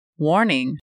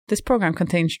Warning. This program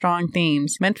contains strong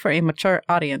themes meant for a mature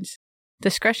audience.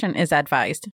 Discretion is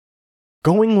advised.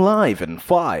 Going live in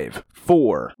 5,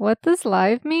 4. What does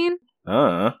live mean?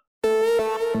 I'm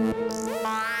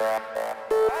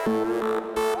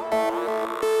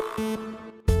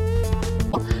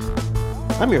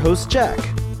your host, Jack.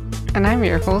 And I'm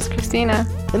your host, Christina.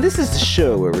 And this is the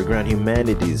show where we ground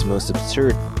humanity's most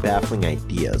absurd, baffling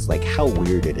ideas, like how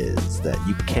weird it is that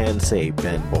you can say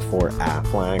Ben before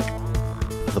Affleck,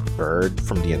 the bird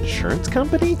from the insurance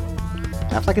company?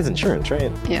 Affleck is insurance,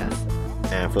 right? Yes.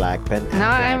 Affleck, Ben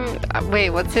Affleck. No,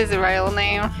 wait, what's his real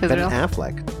name? Ben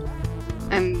Affleck.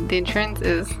 And the insurance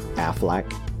is?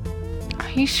 Affleck.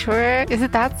 Are you sure? Is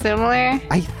it that similar?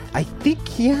 I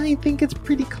think it's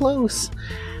pretty close.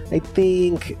 I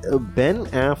think Ben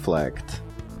Affleck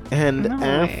and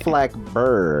Affleck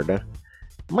Bird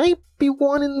might be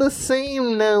one and the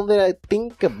same now that I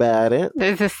think about it.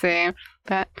 They're the same.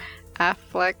 But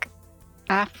Affleck?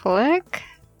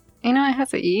 You know, it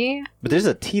has an E. But there's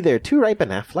a T there too, right?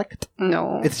 Ben Affleck?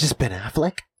 No. It's just Ben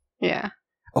Affleck? Yeah.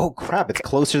 Oh crap, it's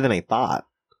closer than I thought.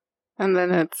 And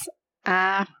then it's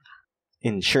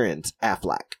Insurance,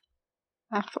 Affleck.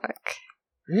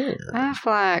 Yeah.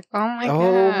 Affleck. Oh my god.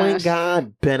 Oh my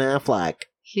god, Ben Affleck.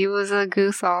 He was a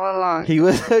goose all along.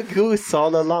 Is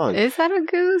that a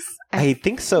goose? I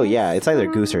think so, yeah. It's either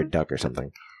a goose or a duck or something.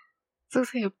 It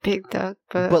looks like a big duck,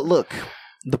 But look,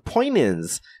 the point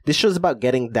is, this show's about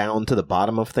getting down to the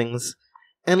bottom of things.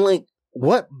 And like,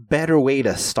 what better way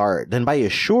to start than by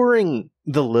assuring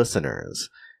the listeners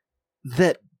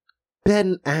that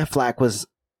Ben Affleck was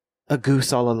a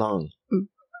goose all along?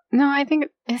 No, I think,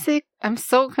 is it? I'm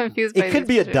so confused by It could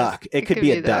be a duck. It could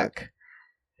be a duck.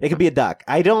 It could be a duck.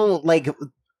 I don't,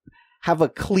 have a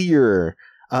clear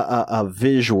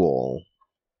visual.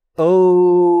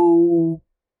 Oh,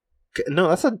 no,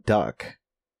 that's a duck.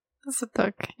 That's a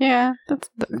duck. Yeah, that's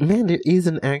a duck. Man, there is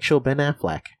an actual Ben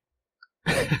Affleck.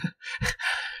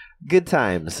 Good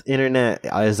times. Internet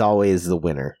is always the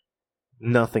winner.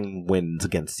 Nothing wins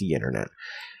against the internet.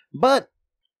 But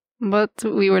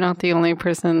we were not the only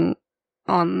person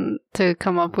on to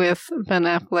come up with Ben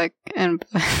Affleck and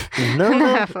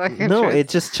No, it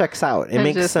just checks out. It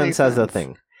makes sense as a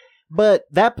thing. But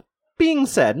that being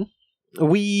said,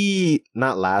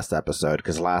 not last episode,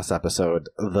 because last episode,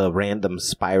 the random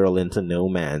spiral into no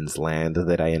man's land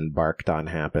that I embarked on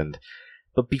happened.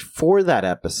 But before that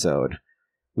episode,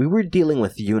 we were dealing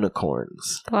with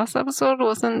unicorns. The last episode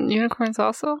wasn't unicorns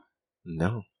also?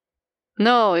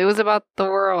 No, it was about the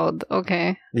world.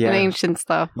 Okay. Yeah. And ancient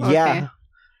stuff. Okay. Yeah.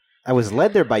 I was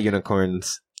led there by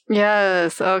unicorns.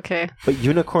 Yes, okay. But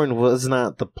unicorn was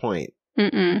not the point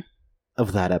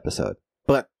of that episode.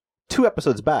 But 2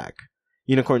 episodes back,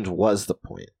 unicorns was the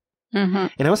point. Mm-hmm.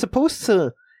 And I was supposed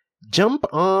to jump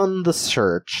on the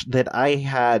search that I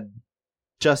had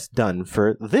just done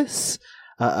for this,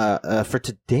 for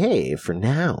today, for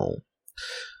now.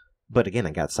 But again,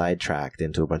 I got sidetracked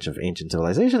into a bunch of ancient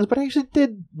civilizations, but I actually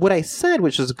did what I said,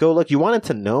 which was go look. You wanted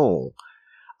to know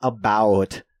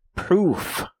about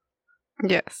proof.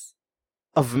 Yes.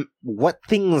 Of what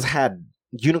things had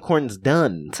unicorns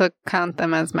done. To count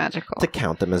them as magical.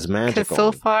 Because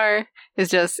so far, it's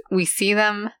just, we see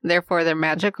them, therefore they're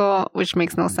magical, which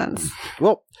makes no sense.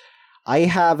 Well, I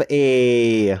have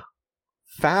a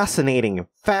fascinating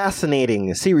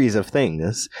series of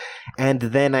things, and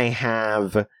then I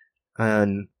have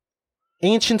an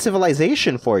ancient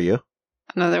civilization for you.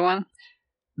 Another one?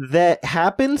 That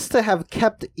happens to have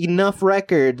kept enough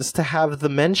records to have the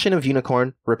mention of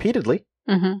unicorn repeatedly.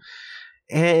 Mm-hmm.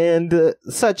 And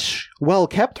such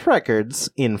well-kept records,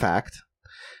 in fact,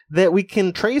 that we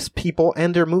can trace people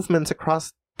and their movements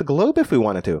across the globe if we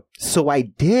wanted to. So I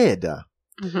did.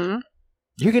 Mm-hmm.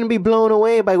 You're going to be blown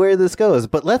away by where this goes.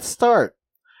 But let's start.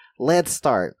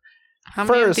 How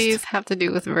many of these have to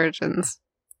do with virgins?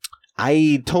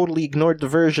 I totally ignored the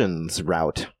virgins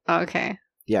route. Okay.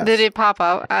 Yes. Did it pop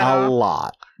out at all? A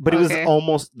lot. But it was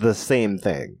almost the same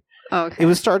thing. Okay. It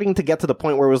was starting to get to the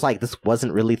point where it was like, this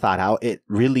wasn't really thought out. It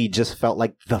really just felt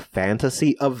like the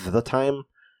fantasy of the time.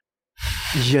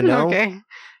 You know? Okay.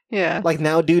 Yeah. Like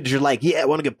now, dudes, you're like, yeah, I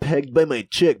want to get pegged by my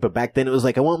chick. But back then it was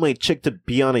like, I want my chick to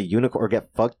be on a unicorn or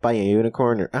get fucked by a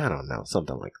unicorn or I don't know,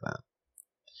 something like that.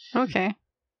 Okay.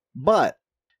 But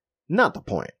not the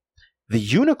point. The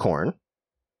unicorn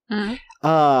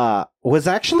Mm-hmm. was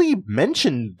actually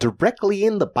mentioned directly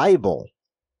in the Bible.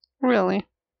 Really?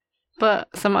 But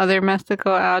some other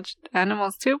mythical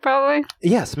animals too, probably?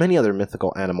 Yes, many other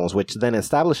mythical animals, which then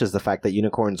establishes the fact that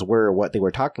unicorns were what they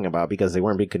were talking about because they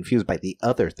weren't being confused by the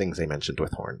other things they mentioned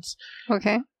with horns.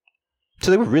 Okay.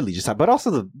 So they were really just... But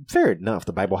also, fair enough,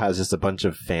 the Bible has just a bunch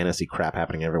of fantasy crap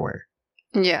happening everywhere.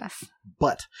 Yes.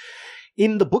 But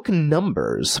in the book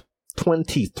Numbers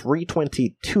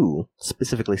 23:22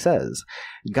 specifically says,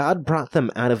 God brought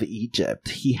them out of Egypt.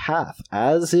 He hath,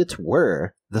 as it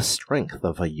were, the strength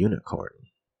of a unicorn.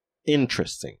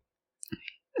 Interesting.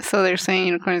 So they're saying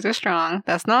unicorns are strong.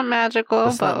 That's not magical.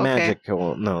 That's but not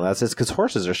magical. No, that's just because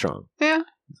horses are strong. Yeah.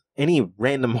 Any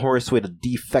random horse with a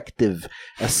defective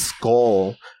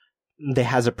skull that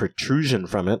has a protrusion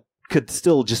from it could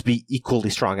still just be equally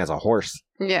strong as a horse.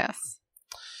 Yes.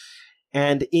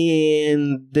 And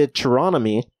in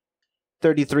Deuteronomy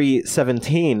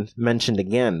 33:17 mentioned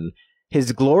again,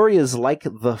 his glory is like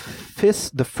the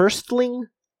firstling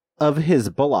of his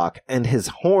bullock, and his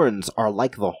horns are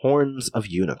like the horns of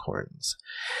unicorns.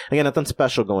 Again, nothing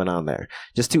special going on there.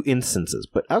 Just 2 instances,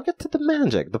 but I'll get to the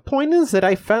magic. The point is that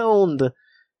I found...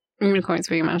 Unicorns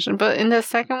being mentioned. But in the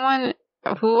second one,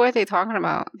 who are they talking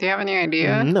about? Do you have any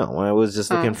idea? No, I was just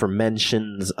looking for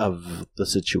mentions of the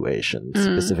situation.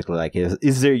 Specifically, like,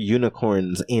 is there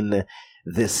unicorns in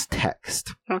this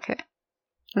text? Okay.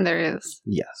 There is.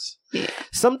 Yes. Yeah.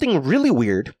 Something really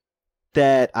weird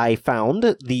that I found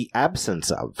the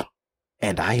absence of,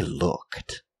 and I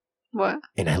looked. What?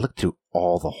 And I looked through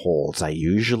all the holes I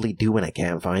usually do when I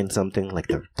can't find something, like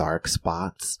the dark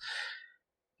spots.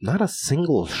 Not a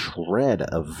single shred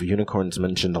of unicorns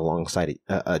mentioned alongside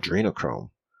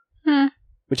adrenochrome.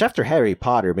 Which after Harry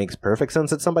Potter makes perfect sense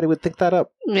that somebody would pick that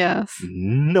up. Yes.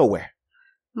 Nowhere.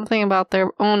 Nothing about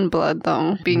their own blood,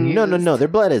 though, being used. No. Their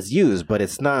blood is used, but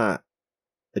it's not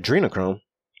adrenochrome.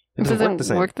 It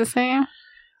doesn't work the same.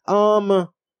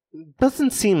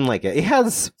 Doesn't seem like it. It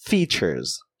has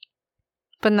features.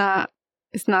 But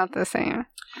it's not the same.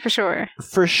 For sure.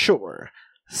 For sure.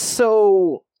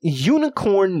 So,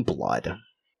 unicorn blood.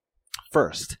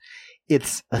 First,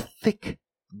 it's a thick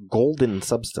golden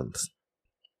substance.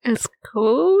 It's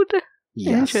gold?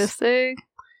 Yes. Interesting.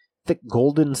 Thick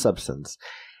golden substance.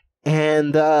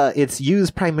 And it's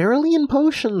used primarily in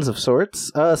potions of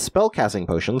sorts, spellcasting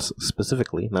potions,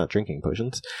 specifically, not drinking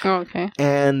potions. Oh, okay.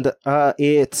 And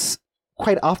it's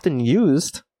quite often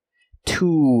used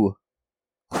to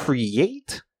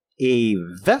create a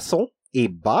vessel, a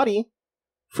body,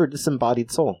 for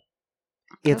disembodied soul.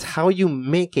 It's how you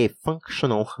make a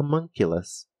functional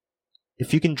homunculus.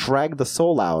 If you can drag the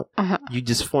soul out, you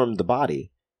just form the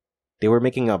body. They were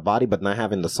making a body but not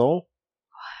having the soul.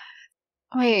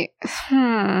 Wait,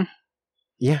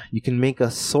 Yeah, you can make a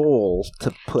soul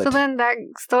to put... So then that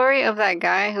story of that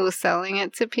guy who was selling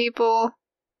it to people,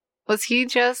 was he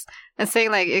just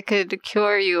saying, like, it could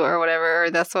cure you or whatever,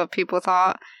 or that's what people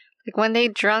thought? Like, when they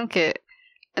drunk it,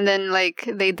 and then, like,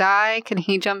 they die, can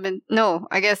he jump in... No,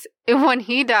 I guess when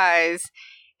he dies,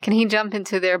 can he jump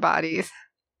into their bodies?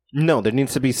 No, there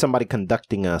needs to be somebody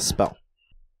conducting a spell.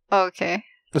 Okay.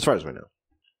 As far as we know.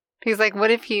 He's like, what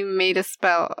if he made a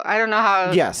spell? I don't know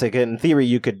how... Yes, like in theory,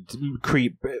 you could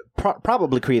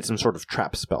probably create some sort of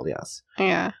trap spell, yes.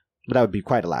 Yeah. But that would be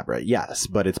quite elaborate, yes,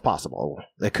 but it's possible.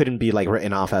 It couldn't be, like,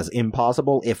 written off as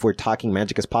impossible. If we're talking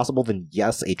magic as possible, then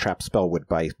yes, a trap spell would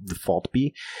by default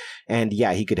be. And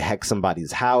yeah, he could hex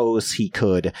somebody's house, he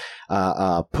could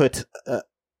he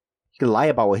could lie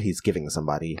about what he's giving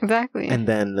somebody. Exactly. And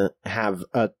then have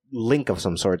a link of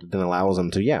some sort that then allows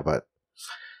him to, yeah, but...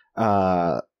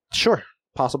 Sure,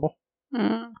 possible.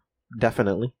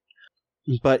 Definitely.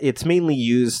 But it's mainly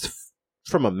used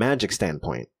from a magic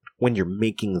standpoint when you're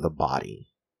making the body.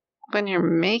 When you're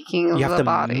making you have the to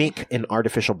body. make an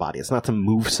artificial body. It's not to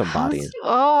move somebody.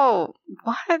 Oh,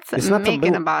 what? It's not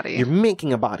making to a body. You're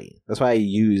making a body. That's why I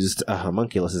used a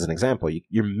homunculus as an example.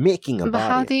 You're making a body. But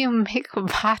how do you make a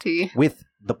body? With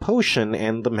the potion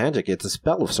and the magic. It's a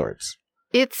spell of sorts.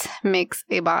 It makes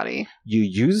a body. You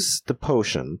use the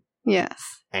potion. Yes.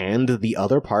 And the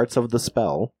other parts of the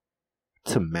spell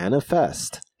to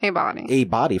manifest a body. A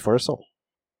body for a soul.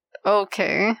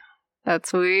 Okay.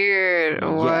 That's weird.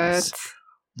 Yes. What?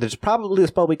 There's probably a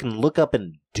spell we can look up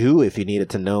and do if you needed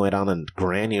to know it on a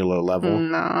granular level.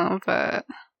 No, but...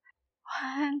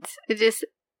 What? It just...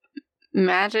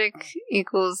 Magic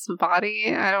equals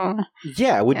body? I don't...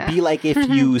 Yeah, it would be like if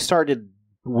you started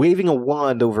waving a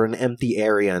wand over an empty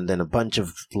area and then a bunch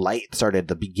of light started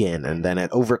to begin and then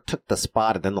it overtook the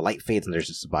spot and then the light fades and there's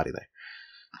just a body there.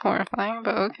 Horrifying,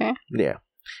 but okay. Yeah.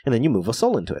 And then you move a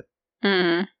soul into it.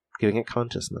 Giving it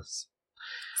consciousness.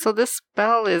 So this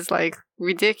spell is like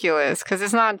ridiculous because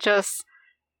it's not just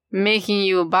making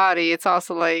you a body, it's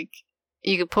also like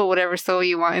you can put whatever soul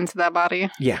you want into that body.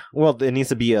 Yeah. Well, it needs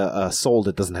to be a soul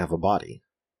that doesn't have a body.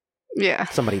 Yeah.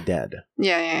 Somebody dead.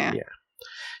 Yeah.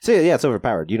 So yeah, it's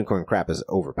overpowered. Unicorn crap is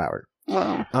overpowered.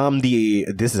 Whoa.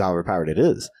 This is how overpowered it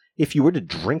is. If you were to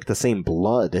drink the same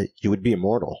blood, you would be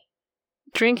immortal.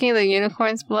 Drinking the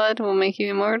unicorn's blood will make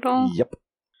you immortal? Yep.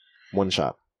 One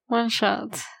shot. One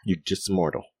shot. You're just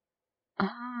immortal.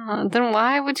 Then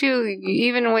why would you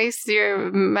even waste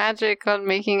your magic on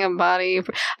making a body?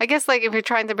 I guess, like, if you're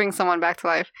trying to bring someone back to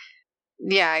life.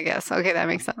 Yeah, I guess. Okay, that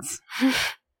makes sense.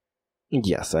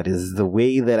 Yes, that is the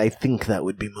way that I think that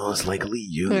would be most likely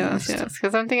used. Yes,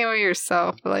 because I'm thinking about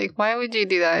yourself. Like, why would you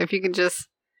do that if you could just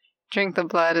drink the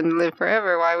blood and live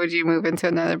forever? Why would you move into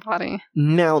another body?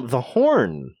 Now, the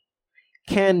horn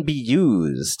can be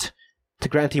used to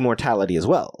grant immortality as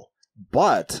well,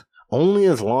 but only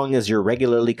as long as you're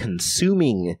regularly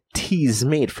consuming teas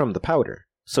made from the powder.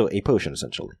 So, a potion,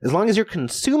 essentially. As long as you're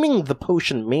consuming the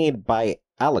potion made by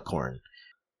Alicorn,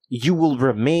 you will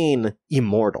remain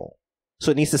immortal.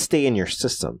 So it needs to stay in your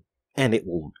system, and it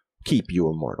will keep you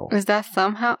immortal. Is that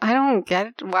somehow... I don't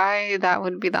get why that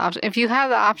would be the option. If you have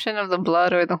the option of the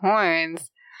blood or the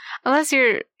horns, I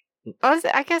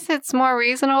guess it's more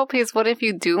reasonable, because what if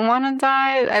you do want to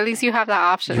die? At least you have that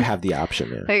option. You have the option,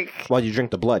 yeah. Like, while you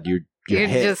drink the blood, you're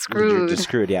just screwed. You're just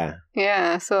screwed, yeah.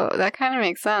 Yeah, so that kind of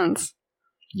makes sense.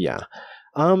 Yeah.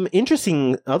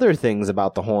 Interesting other things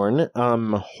about the horn.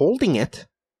 Holding it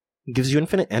gives you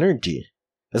infinite energy.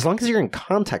 As long as you're in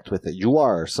contact with it, you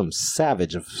are some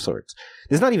savage of sorts.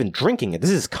 This is not even drinking it. This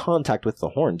is contact with the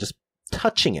horn, just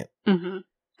touching it. Mm-hmm.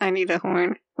 I need a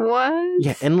horn. What?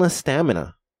 Yeah, endless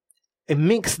stamina. It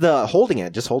makes holding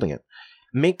it,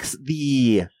 makes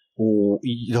the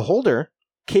holder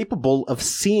capable of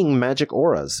seeing magic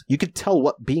auras. You could tell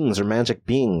what beings are magic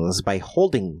beings by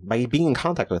being in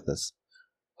contact with this.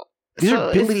 These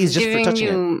are abilities just for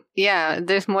touching it. Yeah,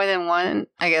 there's more than one.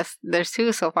 I guess there's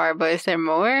two so far, but is there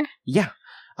more? Yeah.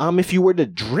 If you were to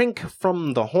drink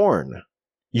from the horn,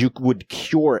 you would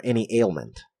cure any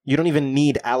ailment. You don't even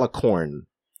need Alicorn.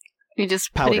 You're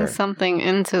just powder. putting something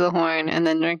into the horn and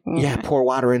then drinking it. Yeah, pour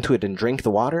water into it and drink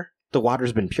the water. The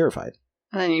water's been purified.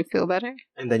 And then you feel better?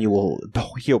 And then you will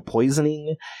heal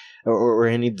poisoning or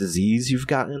any disease you've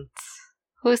gotten.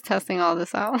 Who's testing all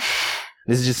this out?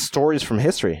 This is just stories from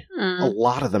history. A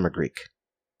lot of them are Greek.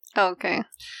 Okay.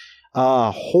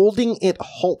 Holding it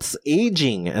halts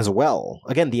aging as well.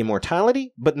 Again, the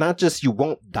immortality, but not just you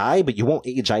won't die, but you won't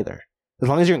age either. As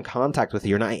long as you're in contact with it,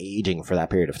 you're not aging for that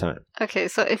period of time. Okay,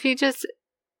 so if you just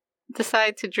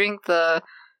decide to drink the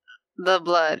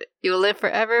blood, you'll live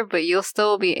forever, but you'll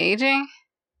still be aging?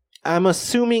 I'm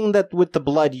assuming that with the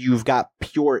blood, you've got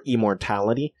pure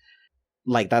immortality.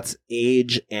 Like, that's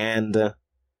age and...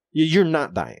 you're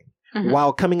not dying. Mm-hmm.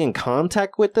 While coming in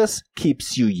contact with this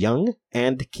keeps you young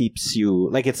and keeps you...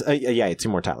 Like, it's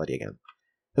immortality again.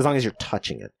 As long as you're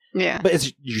touching it. Yeah. But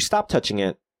as you stop touching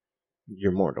it,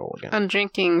 you're mortal again. I'm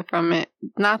drinking from it.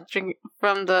 Not drink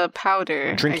from the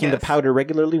powder. Drinking the powder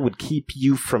regularly would keep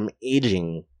you from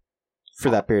aging for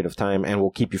that period of time and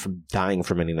will keep you from dying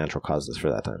from any natural causes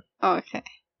for that time. Oh, okay.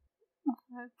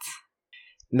 What?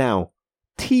 Now,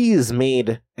 teas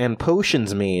made and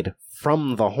potions made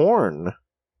from the horn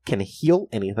can heal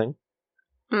anything.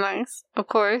 Nice. Of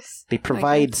course. They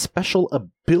provide special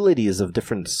abilities of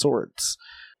different sorts,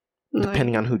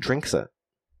 depending on who drinks it.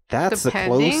 That's the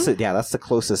closest. Yeah, that's the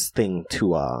closest thing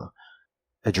to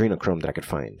adrenochrome that I could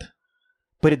find.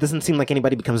 But it doesn't seem like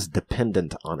anybody becomes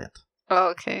dependent on it. Oh,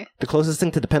 okay. The closest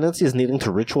thing to dependency is needing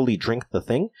to ritually drink the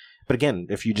thing. But again,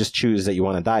 if you just choose that you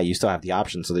want to die, you still have the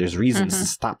option. So there's reasons to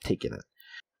stop taking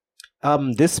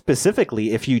it. This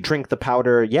specifically, if you drink the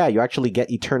powder, yeah, you actually get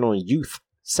eternal youth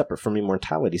separate from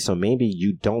immortality. So maybe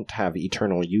you don't have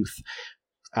eternal youth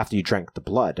after you drank the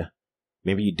blood.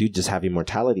 Maybe you do just have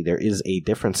immortality. There is a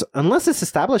difference. Unless it's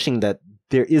establishing that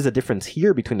there is a difference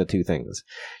here between the two things.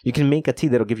 You can make a tea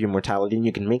that'll give you immortality, and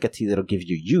you can make a tea that'll give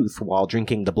you youth, while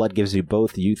drinking the blood gives you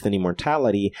both youth and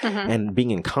immortality, and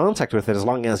being in contact with it, as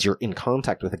long as you're in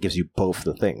contact with it, gives you both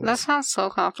the things. That sounds so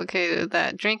complicated,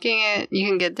 that drinking it, you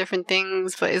can get different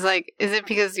things, but is it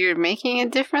because you're making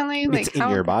it differently? It's in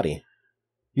your body.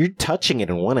 You're touching it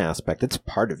in one aspect. It's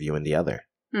part of you in the other.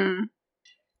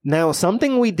 Now,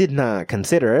 something we did not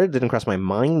consider, didn't cross my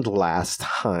mind last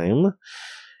time,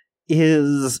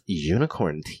 is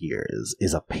unicorn tears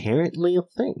is apparently a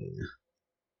thing.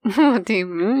 What do you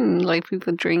mean? Like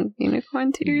people drink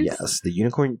unicorn tears? Yes, the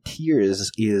unicorn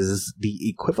tears is the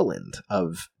equivalent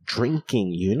of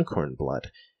drinking unicorn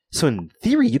blood. So in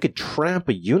theory, you could trap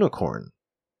a unicorn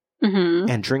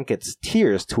and drink its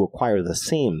tears to acquire the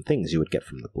same things you would get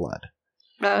from the blood.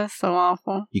 That is so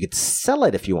awful. You could sell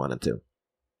it if you wanted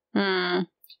to.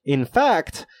 In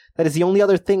fact, that is the only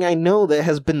other thing I know that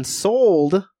has been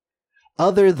sold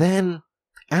other than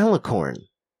Alicorn.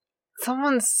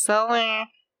 Someone's selling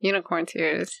unicorn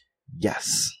tears.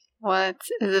 Yes. What?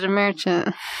 Is it a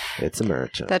merchant? It's a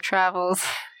merchant. That travels?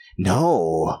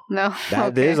 No. No?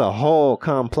 There's a whole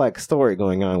complex story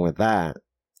going on with that.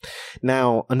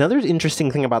 Now, another interesting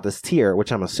thing about this tear,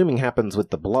 which I'm assuming happens with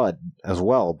the blood as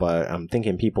well, but I'm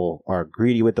thinking people are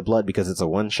greedy with the blood because it's a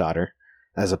one-shotter,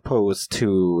 as opposed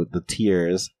to the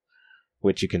tears,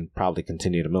 which you can probably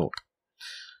continue to milk.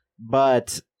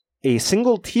 But a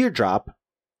single teardrop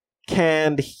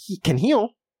can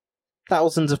heal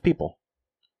thousands of people.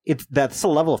 That's the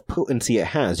level of potency it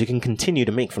has. You can continue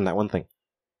to make from that one thing.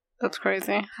 That's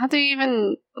crazy. How do you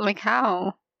even,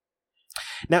 how?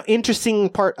 Now, interesting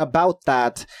part about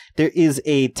that, there is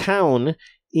a town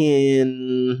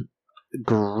in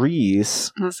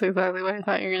Greece. That's exactly what I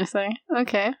thought you were going to say.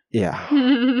 Okay. Yeah.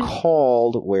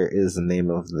 Called, where is the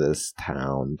name of this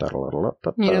town?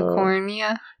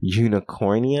 Unicornia.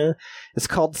 Unicornia? It's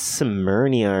called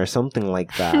Smyrnia or something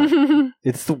like that.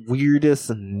 It's the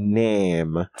weirdest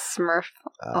name. Smurf.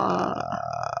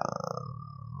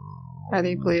 Are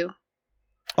they blue?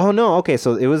 Oh, no. Okay,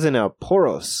 so it was in a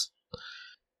Poros.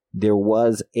 There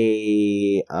was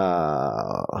a...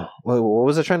 what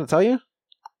was I trying to tell you?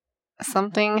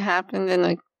 Something happened in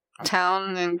a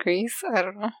town in Greece? I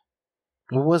don't know.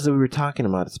 What was it we were talking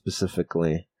about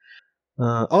specifically?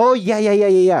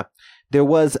 Yeah. There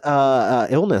was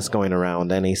illness going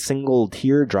around, and a single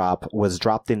teardrop was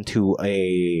dropped into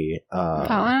a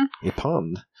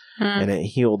pond, and it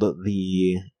healed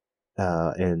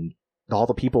and all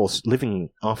the people living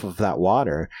off of that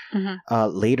water,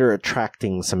 later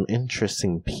attracting some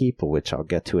interesting people, which I'll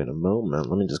get to in a moment.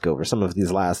 Let me just go over some of these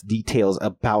last details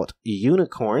about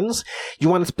unicorns. You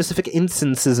want specific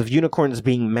instances of unicorns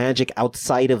being magic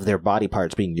outside of their body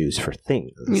parts being used for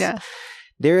things. Yeah.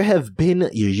 There have been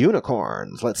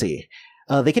unicorns. Let's see.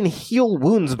 They can heal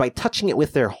wounds by touching it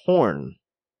with their horn.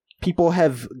 People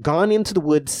have gone into the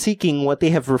woods seeking what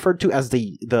they have referred to as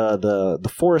the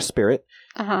forest spirit,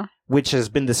 which has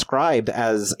been described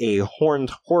as a horned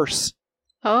horse.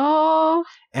 Oh.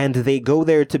 And they go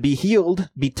there to be healed,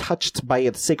 be touched by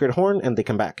its sacred horn, and they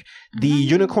come back. The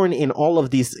unicorn in all of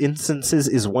these instances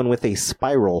is one with a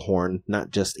spiral horn,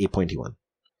 not just a pointy one.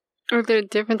 Are there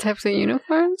different types of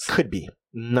unicorns? Could be.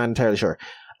 Not entirely sure.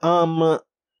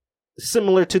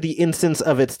 Similar to the instance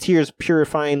of its tears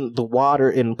purifying the water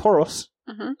in Poros,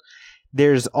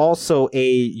 there's also a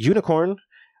unicorn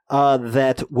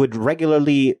that would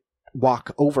regularly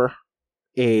walk over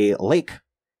a lake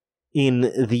in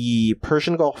the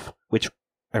Persian Gulf, which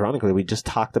ironically we just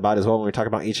talked about as well when we were talking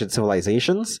about ancient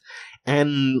civilizations,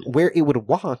 and where it would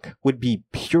walk would be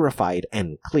purified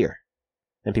and clear.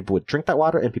 And people would drink that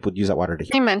water, and people would use that water to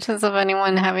heal. Any mentions of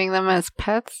anyone having them as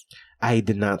pets? I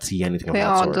did not see anything of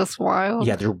that sort. They all just wild?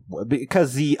 Yeah,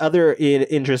 because the other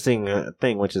interesting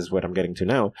thing, which is what I'm getting to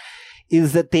now,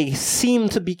 is that they seem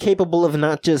to be capable of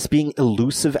not just being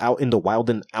elusive out in the wild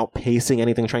and outpacing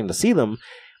anything trying to see them,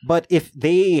 but if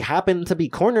they happen to be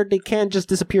cornered, they can just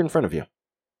disappear in front of you.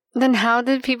 Then how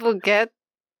did people get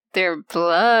their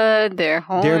blood, their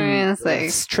horns?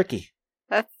 It's tricky.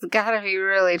 That's gotta be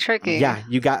really tricky. Yeah,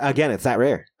 it's that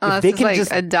rare. Unless if they can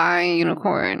just a dying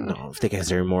unicorn. No, because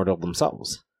they're immortal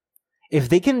themselves. If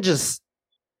they can just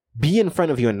be in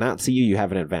front of you and not see you, you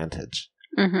have an advantage.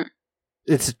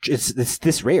 It's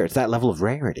this rare. It's that level of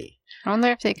rarity. I wonder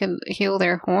if they could heal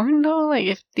their horn, though? Like,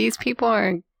 if these people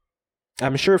are...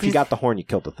 I'm sure if you got the horn, you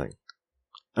killed the thing.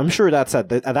 I'm sure that's at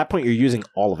that point you're using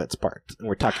all of its parts. And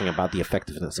we're talking about the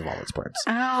effectiveness of all its parts.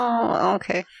 Oh,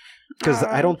 okay. Because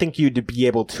I don't think you'd be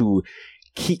able to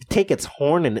take its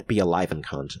horn and it be alive and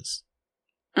conscious.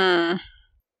 Sad.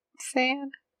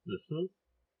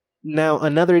 Now,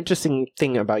 another interesting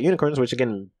thing about unicorns, which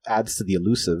again adds to the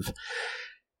elusive,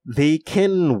 they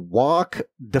can walk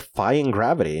defying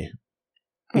gravity.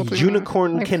 A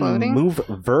unicorn can move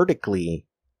vertically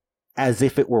as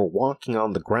if it were walking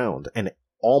on the ground, and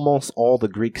almost all the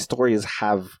Greek stories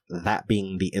have that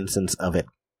being the instance of it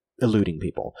eluding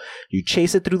people. You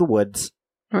chase it through the woods,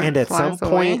 and at some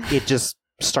point it just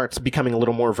starts becoming a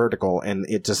little more vertical, and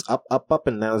it just up,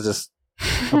 and now it's just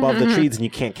above the trees, and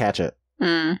you can't catch it.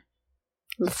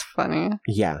 That's funny.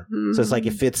 Yeah. So it's like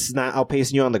if it's not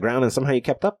outpacing you on the ground and somehow you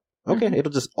kept up, okay,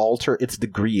 it'll just alter its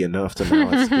degree enough to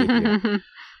now escape you.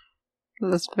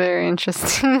 That's very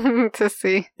interesting to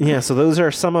see. Yeah, so those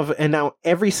are some of... And now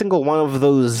every single one of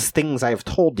those things I've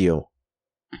told you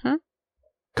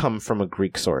come from a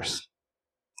Greek source.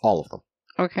 All of them.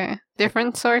 Okay.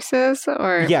 Different sources?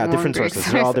 Or yeah, different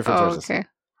sources. They're all different sources.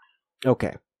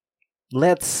 Okay.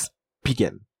 Let's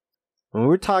begin. When we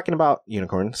were talking about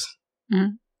unicorns,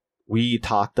 we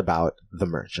talked about the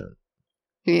merchant.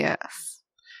 Yes.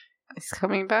 He's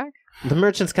coming back? The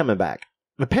merchant's coming back.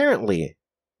 Apparently,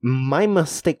 my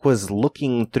mistake was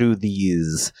looking through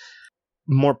these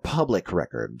more public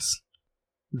records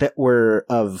that were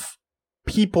of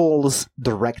people's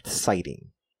direct sighting,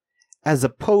 as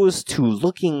opposed to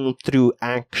looking through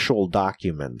actual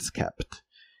documents kept.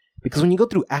 Because when you go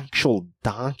through actual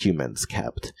documents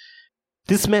kept,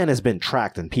 this man has been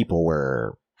tracked and people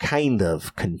were kind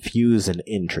of confused and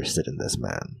interested in this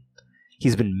man.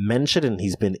 He's been mentioned and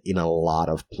he's been in a lot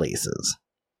of places.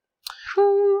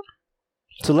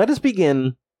 So let us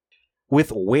begin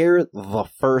with where the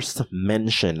first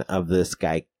mention of this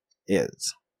guy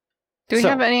is. Do we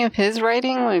have any of his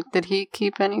writing? Like, did he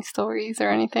keep any stories or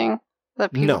anything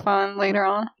that people found later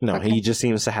on? No, okay. He just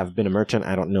seems to have been a merchant.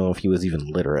 I don't know if he was even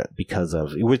literate because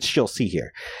of, which you'll see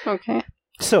here. Okay.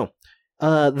 So,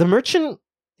 the merchant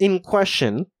in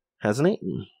question has a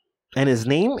name, and his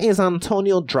name is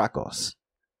Antonio Dracos.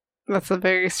 That's a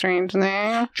very strange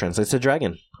name. Translates to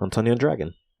dragon. Antonio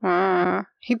Dragon.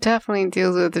 He definitely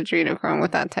deals with the Dracos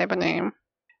with that type of name.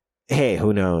 Hey,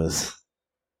 who knows?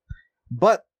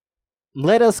 But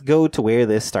let us go to where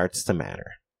this starts to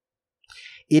matter.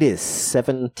 It is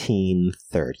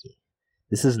 1730.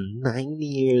 This is 9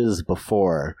 years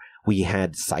before we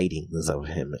had sightings of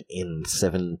him in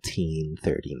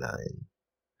 1739.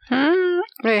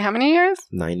 Wait, how many years?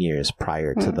 9 years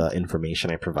prior to the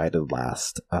information I provided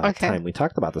last time we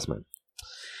talked about this man.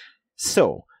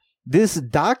 So, this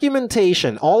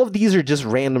documentation, all of these are just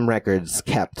random records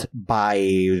kept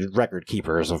by record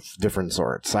keepers of different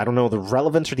sorts. I don't know the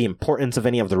relevance or the importance of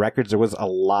any of the records. There was a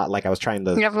lot, like I was trying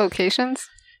to... You have locations?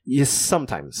 Yes,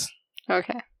 sometimes.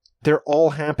 Okay. They're all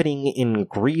happening in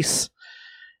Greece.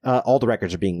 All the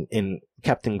records are being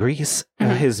kept in Greece.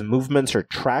 Mm-hmm. His movements are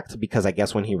tracked because I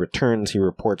guess when he returns, he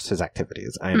reports his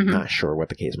activities. I'm not sure what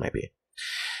the case might be.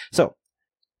 So,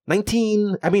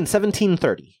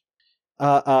 1730.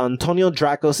 Antonio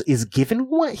Dracos is given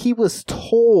what he was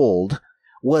told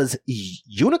was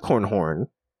unicorn horn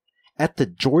at the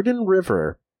Jordan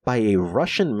River by a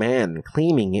Russian man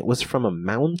claiming it was from a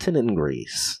mountain in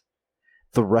Greece.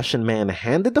 The Russian man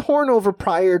handed the horn over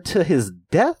prior to his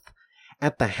death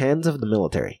at the hands of the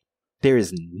military. There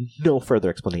is no further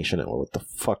explanation of what the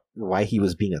fuck, why he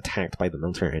was being attacked by the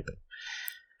military or anything.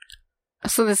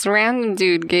 So this random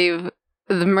dude gave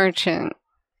the merchant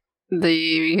the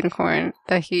unicorn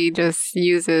that he just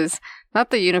uses, not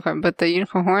the unicorn, but the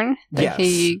unicorn horn that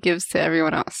he gives to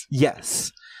everyone else.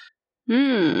 Yes.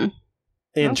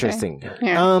 Interesting. Okay.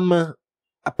 Yeah.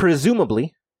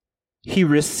 Presumably, he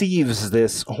receives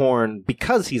this horn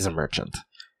because he's a merchant.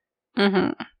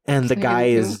 Mm-hmm. And the guy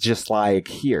is just like,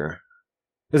 here.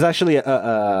 There's actually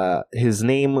his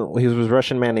name, he was a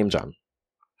Russian man named John.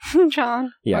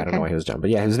 John? Yeah, I don't know why he was John, but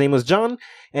yeah, his name was John,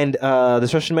 and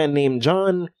this Russian man named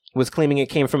John was claiming it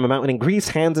came from a mountain in Greece,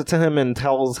 hands it to him, and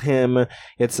tells him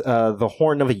it's the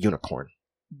horn of a unicorn.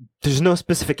 There's no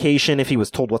specification if he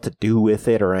was told what to do with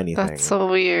it or anything. That's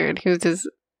so weird. He was just...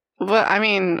 Well, I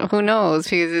mean, who knows?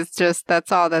 Because it's just,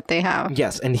 that's all that they have.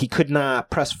 Yes, and he could not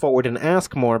press forward and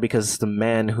ask more because the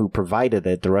man who provided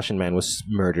it, the Russian man, was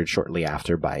murdered shortly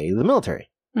after by the military.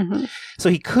 Mm-hmm. So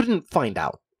he couldn't find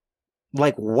out.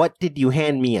 Like, what did you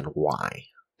hand me and why?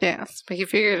 Yes, but he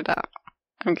figured it out.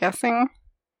 I'm guessing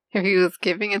if he was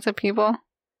giving it to people.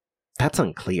 That's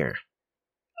unclear.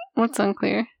 What's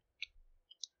unclear?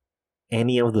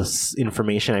 Any of this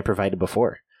information I provided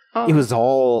before. Oh. It was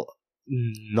all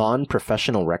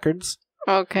non-professional records.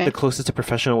 Okay. The closest to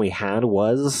professional we had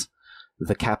was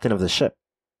the captain of the ship.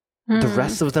 The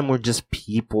rest of them were just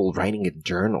people writing in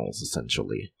journals,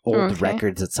 essentially. Old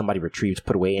records that somebody retrieved,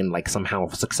 put away, and like somehow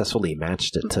successfully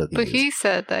matched it to these. But he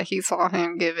said that he saw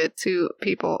him give it to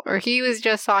people, or he was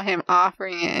just saw him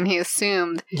offering it, and he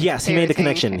assumed. Yes, he made the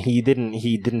connection. He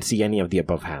didn't see any of the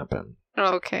above happen.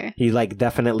 Okay. He like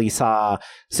definitely saw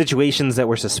situations that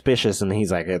were suspicious, and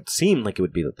he's like, it seemed like it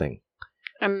would be the thing.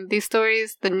 These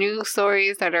stories, the new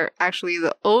stories that are actually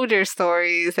the older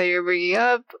stories that you're bringing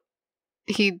up,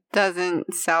 he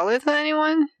doesn't sell it to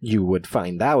anyone? You would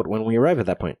find out when we arrive at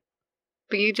that point.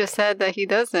 But you just said that he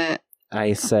doesn't.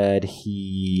 I said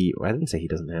he... I didn't say he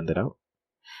doesn't hand it out.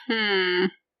 Are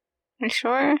you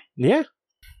sure? Yeah.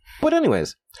 But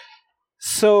anyways,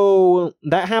 so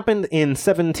that happened in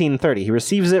 1730. He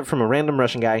receives it from a random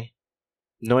Russian guy.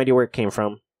 No idea where it came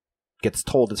from. Gets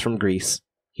told it's from Greece.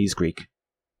 He's Greek.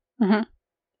 Mm-hmm.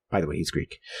 By the way, he's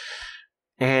Greek.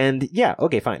 And yeah,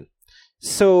 okay, fine.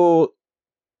 So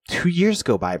 2 years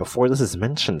go by before this is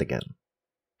mentioned again.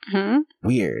 Mm-hmm.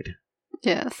 Weird.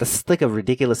 Yes. That's like a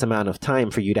ridiculous amount of time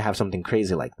for you to have something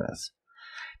crazy like this.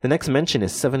 The next mention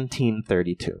is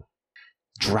 1732.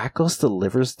 Dracos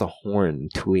delivers the horn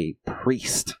to a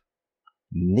priest,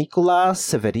 Nicola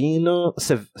Saverio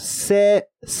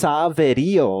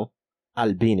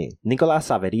Albini. Nicola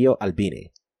Saverio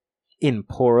Albini in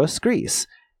Poros, Greece,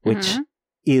 which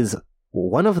is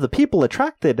one of the people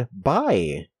attracted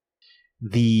by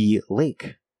the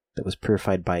lake that was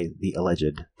purified by the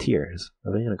alleged tears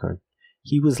of Alicorn.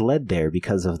 He was led there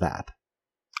because of that.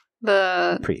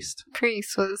 The priest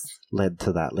was led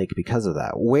to that lake because of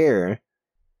that, where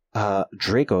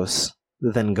Dracos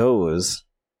then goes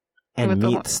and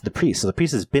meets the priest. So the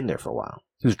priest has been there for a while.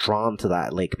 He was drawn to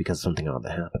that lake because something odd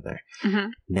that happened there.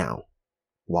 Now,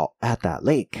 while at that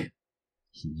lake,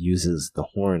 he uses the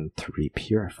horn to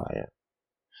repurify it.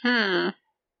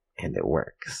 And it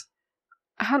works.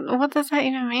 What does that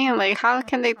even mean? Like, how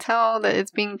can they tell that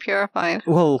it's being purified?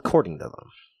 Well, according to them.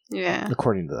 Yeah.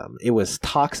 According to them. It was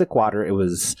toxic water. It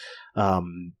was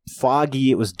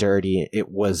foggy. It was dirty. It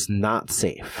was not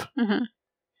safe.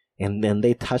 And then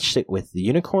they touched it with the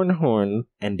unicorn horn,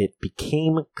 and it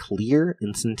became clear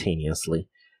instantaneously.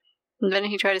 And then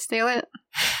he tried to steal it?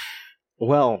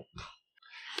 Well,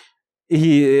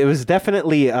 it was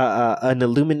definitely an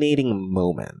illuminating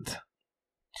moment.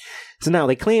 So now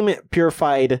they claim it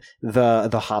purified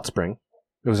the hot spring.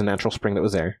 It was a natural spring that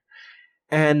was there.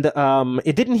 And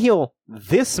it didn't heal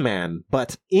this man,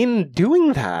 but in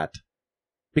doing that,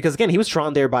 because again, he was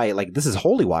drawn there by, like, this is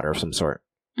holy water of some sort.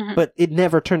 But it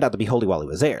never turned out to be holy while he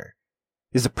was there.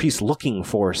 Is a priest looking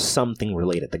for something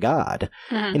related to God.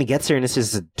 And he gets there and it's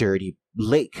just a dirty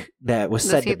lake that was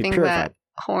said to be purified. That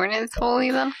horn is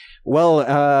holy then?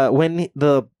 Well, when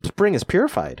the spring is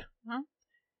purified,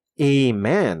 a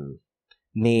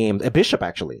bishop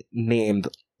actually, named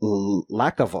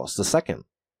Lakavos II,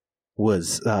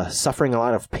 was suffering a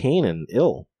lot of pain and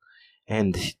ill.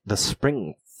 And the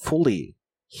spring fully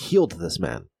healed this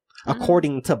man,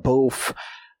 according to both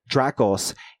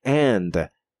Dracos and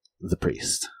the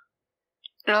priest.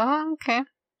 Oh, okay.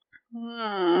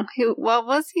 What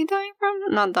was he dying from?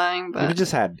 Not dying, but... He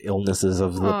just had illnesses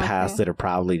of the past that are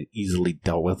probably easily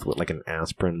dealt with like an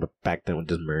aspirin, but back then would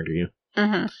just murder you.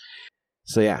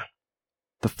 So yeah.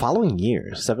 The following year,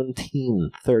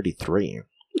 1733...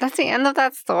 That's the end of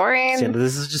that story?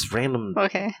 This is just random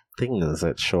things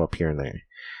that show up here and there.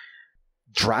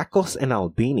 Dracos and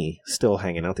Albini still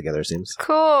hanging out together, it seems.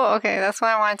 Cool. Okay, that's what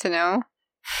I wanted to know.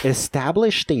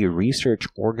 Established a research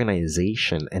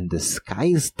organization and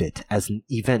disguised it as an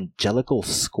evangelical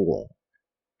school.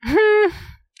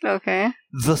 Okay.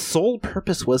 The sole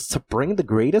purpose was to bring the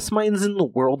greatest minds in the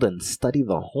world and study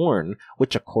the horn,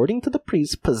 which according to the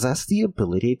priest possessed the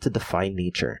ability to defy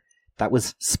nature. That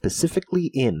was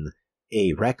specifically in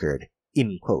a record,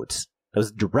 in quotes. That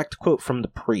was a direct quote from the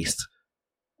priest.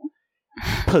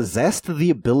 Possessed the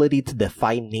ability to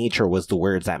defy nature was the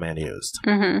words that man used.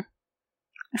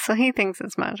 So he thinks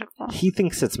it's magical. He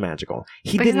thinks it's magical.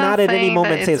 He did not at any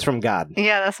moment say it's from God.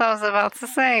 Yeah, that's what I was about to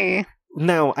say.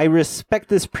 Now, I respect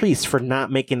this priest for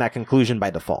not making that conclusion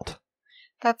by default.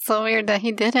 That's so weird that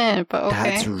he didn't, but okay.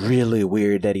 That's really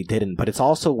weird that he didn't, but it's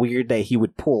also weird that he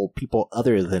would pull people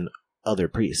other than other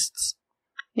priests.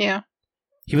 Yeah.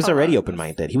 He was already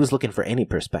open-minded. He was looking for any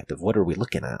perspective. What are we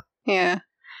looking at? Yeah.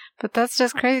 But that's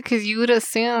just crazy because you would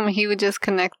assume he would just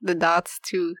connect the dots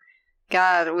to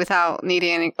God without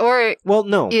needing any... Or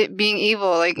it being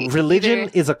evil. Like religion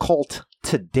is a cult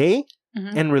today,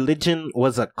 and religion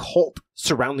was a cult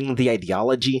surrounding the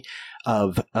ideology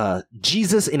of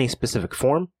Jesus in a specific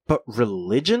form, but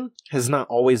religion has not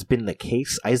always been the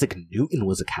case. Isaac Newton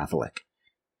was a Catholic.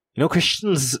 You know,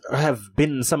 Christians have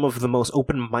been some of the most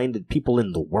open-minded people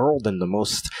in the world and the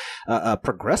most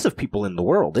progressive people in the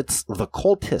world. It's the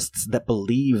cultists that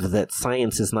believe that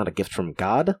science is not a gift from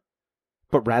God,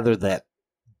 but rather that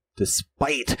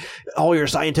despite all your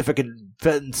scientific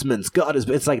advancements, God is...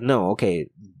 It's like, no, okay,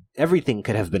 everything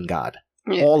could have been God.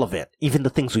 Yeah. All of it. Even the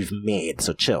things we've made,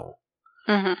 so chill.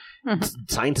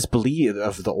 Scientists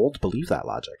of the old believe that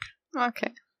logic.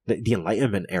 Okay. The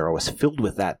Enlightenment era was filled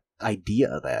with that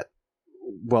idea that,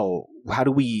 well, how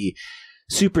do we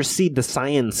supersede the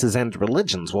sciences and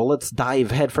religions? Well, let's dive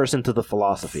headfirst into the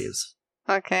philosophies.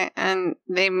 Okay, and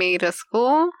they made a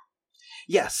school?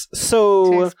 Yes,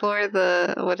 so... To explore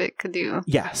what it could do.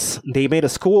 Yes, they made a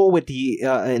school with the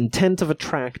intent of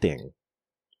attracting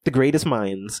the greatest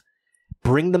minds,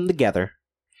 bring them together,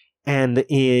 and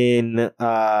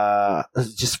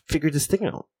just figure this thing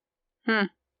out.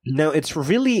 Now, it's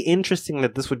really interesting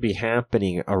that this would be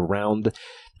happening around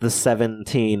the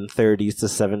 1730s to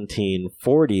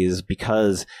 1740s,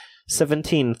 because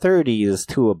 1730s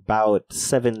to about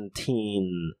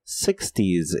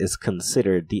 1760s is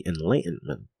considered the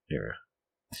Enlightenment era.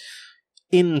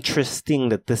 interesting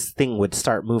that this thing would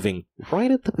start moving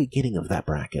right at the beginning of that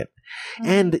bracket.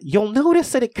 And you'll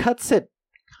notice that it cuts it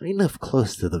kind of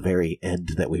close to the very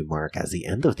end that we mark as the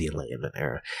end of the Enlightenment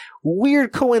era.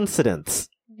 Weird coincidence.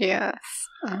 Yes.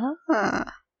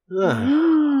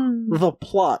 The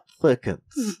plot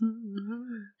thickens.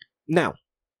 Now,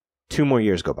 2 more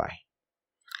years go by.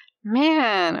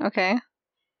 Man, okay.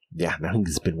 Yeah, now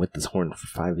he's been with this horn for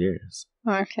 5 years.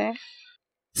 Okay.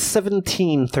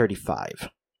 1735.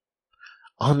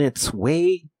 On its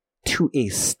way to a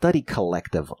study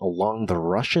collective along the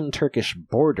Russian-Turkish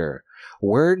border,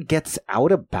 word gets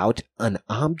out about an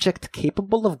object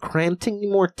capable of granting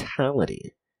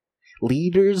immortality.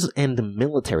 Leaders and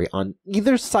military on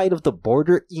either side of the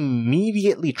border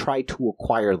immediately try to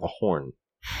acquire the horn,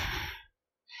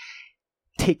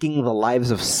 taking the lives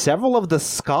of several of the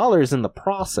scholars in the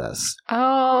process.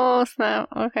 Oh, snap.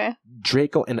 Okay.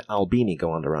 Draco and Albini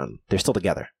go on the run. They're still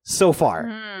together. So far.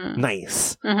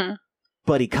 Nice.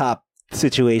 Buddy cop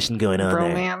situation going on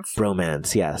Bromance. there.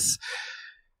 Bromance, yes.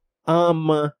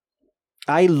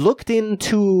 I looked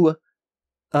into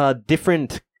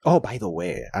different... Oh, by the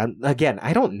way, again,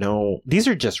 I don't know. These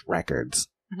are just records.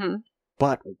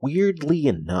 But weirdly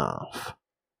enough,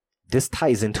 this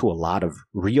ties into a lot of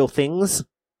real things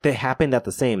that happened at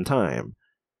the same time.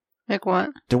 Like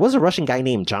what? There was a Russian guy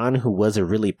named John who was a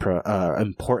really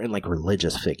important, like,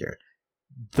 religious figure.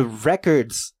 The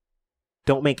records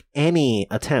don't make any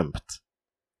attempt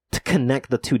to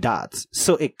connect the 2 dots.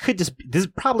 So it could just... This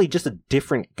is probably just a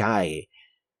different guy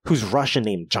who's Russian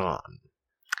named John.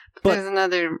 But there's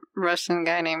another Russian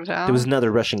guy named John? There was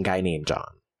another Russian guy named John.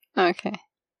 Okay.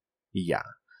 Yeah.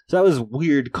 So that was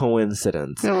weird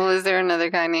coincidence. Well, is there another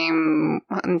guy named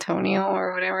Antonio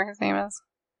or whatever his name is?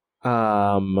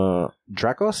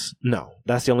 Dracos? No,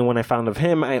 that's the only one I found of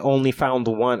him. I only found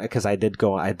the one because I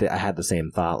had the same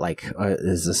thought, like,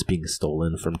 is this being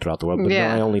stolen from throughout the world? But no,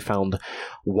 I only found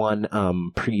one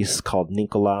priest called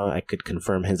Nicola. I could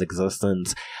confirm his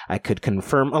existence. I could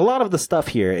confirm a lot of the stuff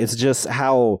here. It's just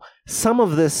how some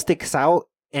of this sticks out,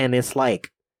 and it's like,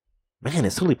 man,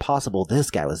 it's totally possible this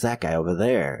guy was that guy over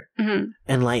there.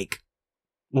 And like,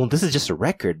 well, this is just a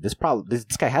record. This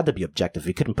guy had to be objective.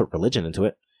 He couldn't put religion into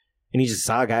it. And he just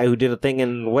saw a guy who did a thing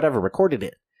and whatever, recorded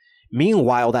it.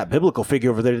 Meanwhile, that biblical figure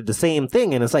over there did the same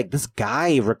thing. And it's like, this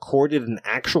guy recorded an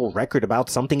actual record about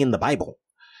something in the Bible.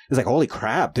 It's like, holy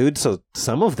crap, dude. So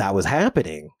some of that was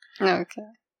happening. Okay.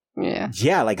 Yeah.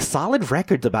 Yeah, like solid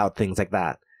records about things like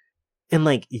that. And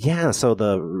like, yeah, so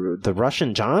the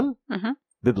Russian John,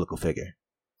 biblical figure.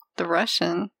 The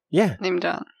Russian? Yeah. Named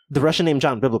John. The Russian named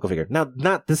John, biblical figure. Now,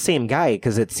 not the same guy,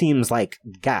 because it seems like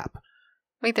gap.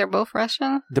 Wait, they're both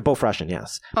Russian? They're both Russian,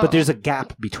 yes. Oh. But there's a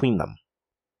gap between them.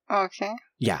 Okay.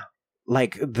 Yeah.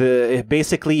 Like,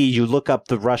 basically, you look up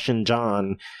the Russian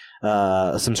John,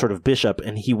 some sort of bishop,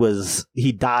 and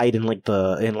he died in like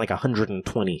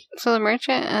 120. So the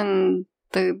merchant and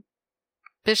the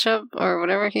bishop, or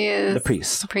whatever he is... The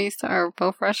priest. Are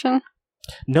both Russian?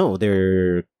 No,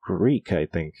 they're Greek, I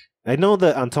think. I know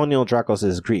that Antonio Dracos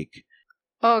is Greek.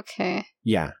 Okay.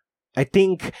 Yeah. I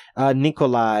think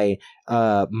Nikolai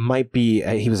might be...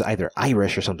 he was either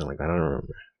Irish or something like that. I don't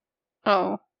remember.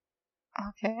 Oh.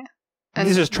 Okay. And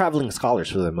these are traveling scholars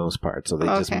for the most part, so they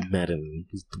just met in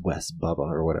West Baba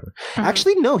or whatever.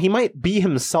 Actually, no, he might be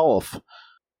himself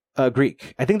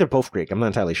Greek. I think they're both Greek. I'm not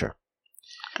entirely sure.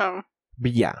 Oh.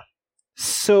 But yeah.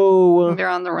 So... They're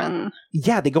on the run.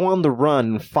 Yeah, they go on the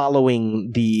run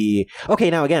following the... Okay,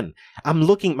 now again,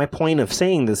 my point of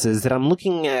saying this is that I'm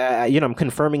looking at, I'm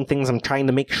confirming things. I'm trying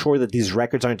to make sure that these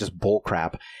records aren't just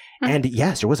bullcrap. And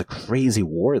yes, there was a crazy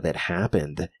war that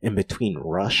happened in between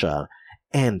Russia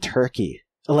and Turkey.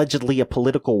 Allegedly a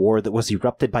political war that was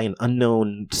erupted by an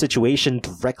unknown situation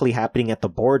directly happening at the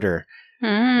border.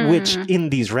 Which in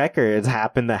these records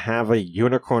happen to have a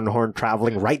unicorn horn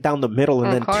traveling right down the middle,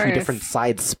 and then 2 different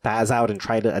sides spaz out and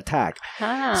try to attack.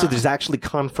 So there's actually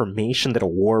confirmation that a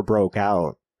war broke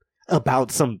out about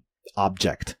some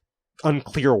object.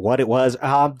 Unclear what it was,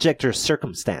 object or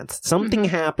circumstance. Something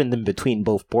happened in between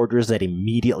both borders that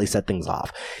immediately set things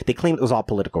off. They claimed it was all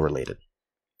political related.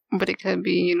 But it could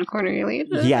be unicorn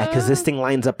related? Yeah, because this thing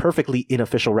lines up perfectly in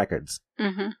official records.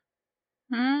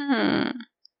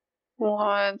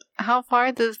 What? How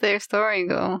far does their story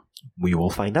go? We will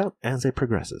find out as it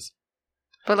progresses.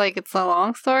 But, like, it's a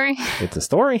long story? It's a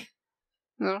story.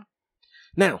 No.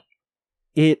 Now,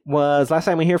 it was, last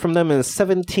time we hear from them is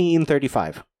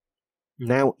 1735.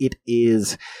 Now it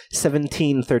is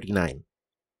 1739.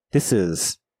 This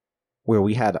is where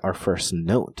we had our first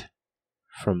note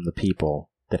from the people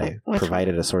that I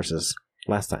provided as sources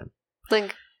last time.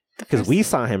 Like, Because we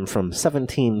saw him from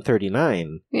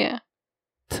 1739 Yeah.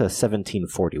 to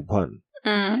 1741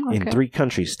 Okay. in 3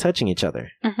 countries touching each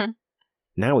other. Mm-hmm.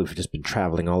 Now we've just been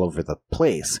traveling all over the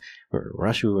place. We were in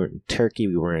Russia, we were in Turkey,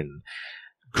 we were in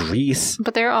Greece.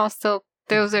 But they're all still,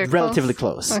 those are relatively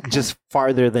close. Okay. Just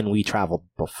farther than we traveled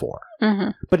before.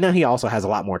 Mm-hmm. But now he also has a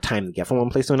lot more time to get from one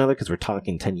place to another because we're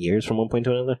talking 10 years from one point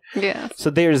to another. Yeah. So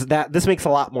there's that. This makes a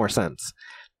lot more sense.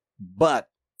 But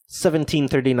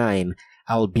 1739,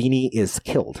 Albini is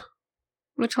killed.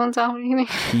 Which one's Albini?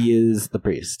 He is the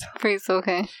priest. Priest,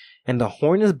 okay. And the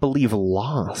horn is believed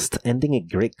lost, ending a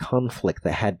great conflict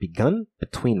that had begun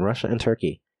between Russia and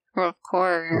Turkey. Well, of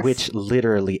course. Which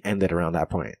literally ended around that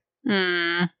point.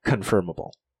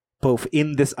 Confirmable. Both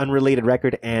in this unrelated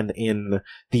record and in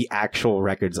the actual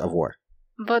records of war.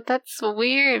 But that's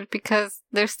weird because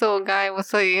there's still a guy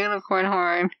with a unicorn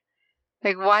horn.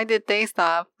 Like, why did they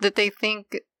stop? Did they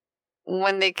think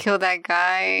when they killed that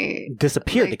guy...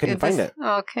 Disappeared. Like, they couldn't find it.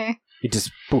 Okay. It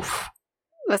just poof.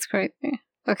 That's crazy.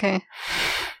 Okay.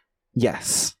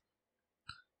 Yes.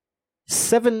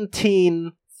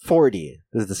 1740.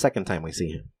 This is the second time we see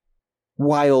him.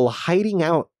 While hiding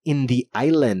out in the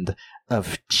island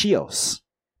of Chios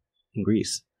in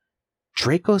Greece,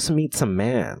 Dracos meets a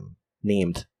man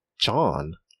named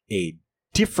John, a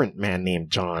different man named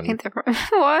John,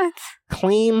 What?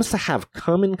 claims to have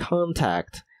come in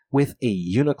contact with a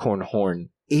unicorn horn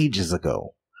ages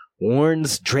ago.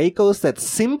 Warns Dracos that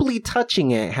simply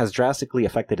touching it has drastically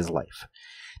affected his life.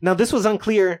 Now, this was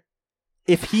unclear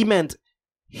if he meant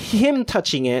him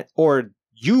touching it or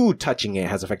you touching it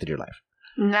has affected your life.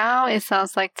 Now it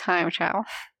sounds like time travel.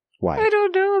 Why? I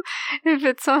don't know if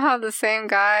it's somehow the same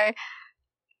guy.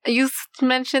 You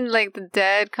mentioned like the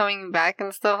dead coming back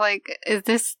and stuff. Like, is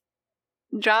this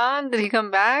John? Did he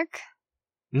come back?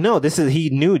 No,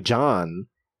 he knew John.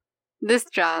 This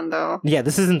John, though. Yeah,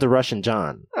 this isn't the Russian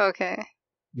John. Okay.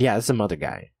 Yeah, it's some other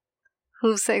guy.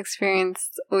 Who's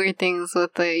experienced weird things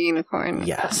with the unicorn?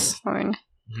 Yes. Horn.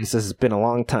 He says it's been a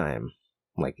long time.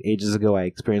 Like, ages ago I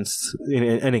experienced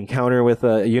an encounter with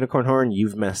a unicorn horn.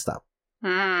 You've messed up.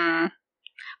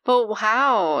 But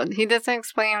how? He doesn't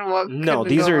explain what No,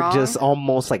 could these go are wrong? just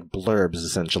almost like blurbs,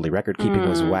 essentially. Record keeping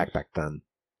was whack back then.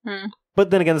 But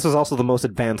then again, this was also the most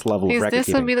advanced level of record this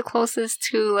keeping. would be the closest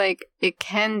to, like, it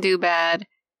can do bad.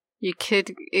 It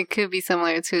could be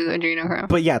similar to adrenochrome.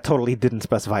 But yeah, totally didn't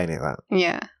specify any of that.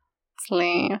 Yeah. It's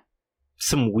lame.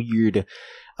 Some weird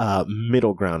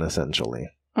middle ground, essentially.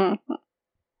 Mm-hmm.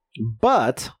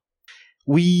 But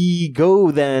we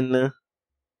go then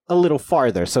a little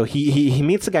farther. So he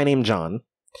meets a guy named John.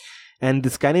 And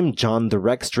this guy named John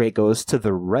directs Dracos to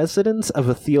the residence of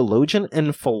a theologian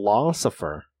and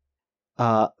philosopher,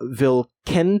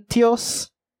 Vilkentios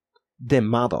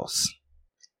Demados.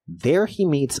 There he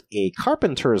meets a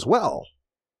carpenter as well,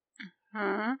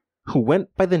 who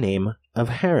went by the name of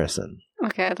Harrison.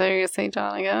 Okay, I thought you were going to say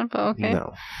John again, but okay.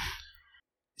 No.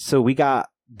 So we got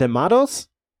Demados,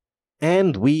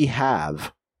 and we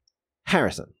have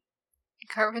Harrison.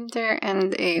 Carpenter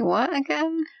and a what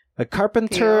again? A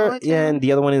carpenter, Theologian? and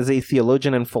the other one is a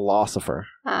theologian and philosopher.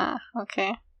 Ah,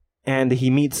 okay. And he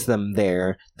meets them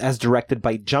there, as directed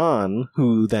by John,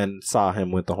 who then saw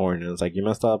him with the horn and was like, you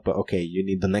messed up, but okay, you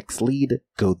need the next lead,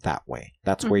 go that way.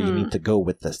 That's where you need to go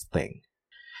with this thing.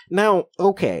 Now,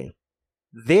 okay,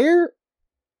 there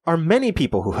are many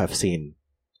people who have seen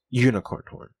unicorn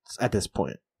horns at this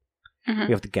point.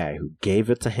 We have the guy who gave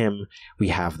it to him. We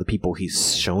have the people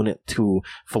he's shown it to,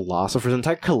 philosophers, an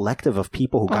entire collective of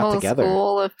people who got together. A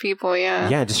whole school of people, yeah.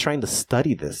 Yeah, just trying to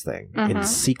study this thing in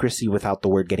secrecy without the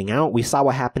word getting out. We saw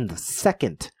what happened the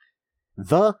second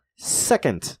the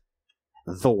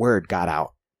word got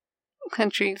out.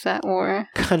 Countries at war.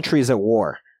 Countries at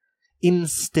war.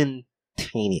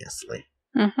 Instantaneously.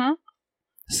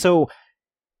 So,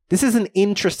 this is an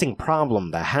interesting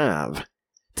problem to have.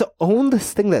 To own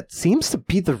this thing that seems to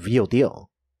be the real deal.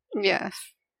 Yes.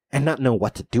 And not know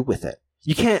what to do with it.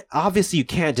 You can't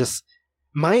just...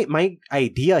 My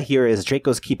idea here is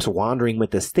Dracos keeps wandering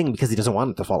with this thing because he doesn't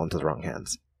want it to fall into the wrong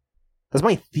hands. That's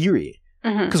my theory.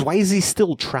 Because why is he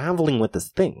still traveling with this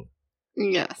thing?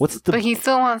 Yes. But he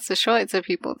still wants to show it to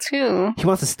people, too. He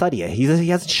wants to study it. He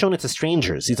hasn't shown it to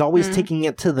strangers. He's always taking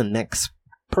it to the next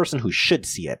person who should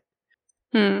see it.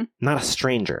 Not a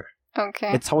stranger.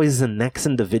 Okay. It's always the next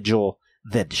individual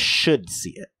that should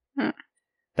see it.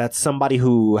 That's somebody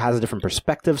who has a different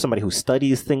perspective, somebody who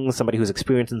studies things, somebody who's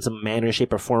experienced in some manner,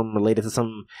 shape, or form related to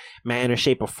some manner,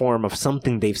 shape, or form of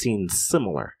something they've seen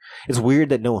similar. It's weird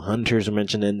that no hunters are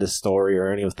mentioned in this story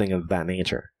or anything of that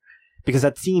nature. Because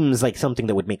that seems like something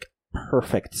that would make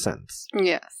perfect sense.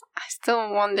 Yes. I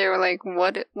still wonder, like,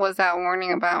 what was that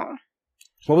warning about?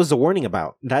 What was the warning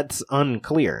about? That's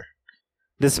unclear.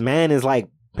 This man is like,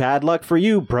 bad luck for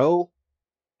you, bro.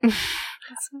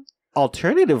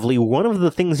 Alternatively, one of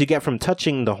the things you get from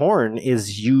touching the horn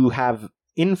is you have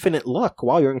infinite luck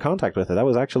while you're in contact with it. That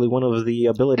was actually one of the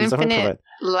abilities Infinite the horn provided.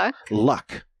 luck?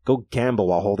 Luck. Go gamble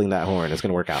while holding that horn. It's going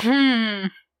to work out.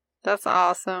 That's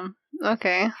awesome.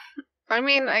 Okay. I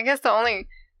mean, I guess the only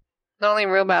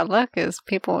real bad luck is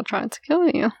people trying to kill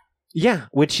you. Yeah,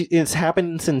 which is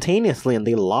happened instantaneously, and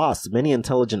they lost many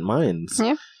intelligent minds.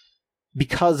 Yeah.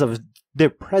 Because of their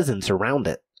presence around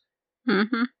it.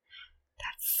 Mm-hmm.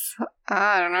 That's,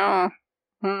 I don't know.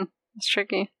 It's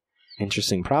tricky.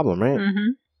 Interesting problem, right? Mm-hmm.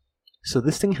 So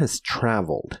this thing has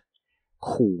traveled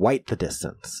quite the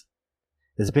distance.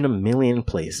 There's been a million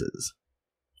places.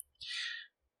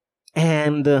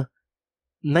 And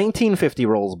 1950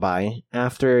 rolls by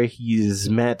after he's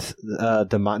met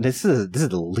this is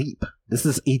a leap. This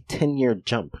is a 10-year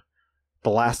jump. The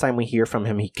last time we hear from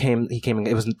him,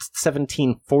 it was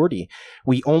 1740.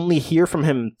 We only hear from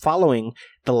him following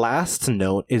the last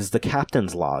note is the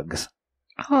captain's logs.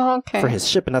 Oh, okay. For his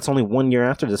ship, and that's only 1 year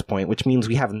after this point, which means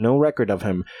we have no record of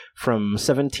him from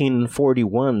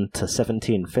 1741 to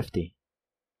 1750.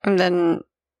 And then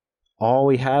all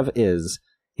we have is,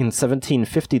 in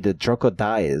 1750, the Draco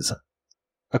dies,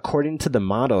 according to the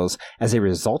models, as a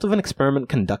result of an experiment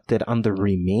conducted on the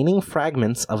remaining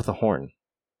fragments of the horn.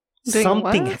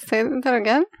 Something. What? Say that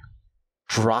again?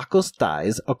 Dracos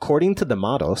dies, according to the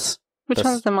models. Which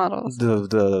one's the models?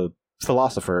 The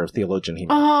philosopher, theologian he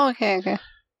made. Oh, okay.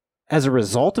 As a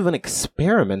result of an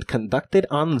experiment conducted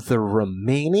on the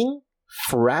remaining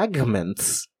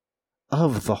fragments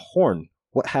of the horn.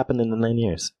 What happened in the 9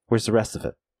 years? Where's the rest of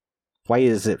it? Why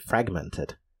is it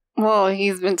fragmented? Well,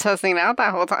 he's been testing it out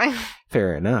that whole time.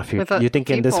 Fair enough. You're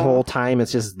thinking this whole time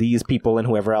it's just these people and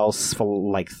whoever else,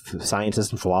 like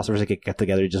scientists and philosophers, that get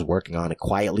together just working on it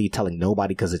quietly, telling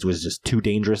nobody because it was just too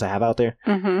dangerous to have out there?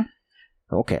 Mm-hmm.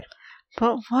 Okay.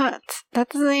 But what? That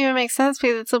doesn't even make sense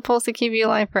because it's supposed to keep you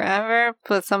alive forever,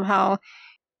 but somehow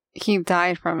he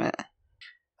died from it.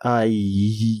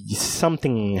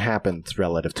 Something happened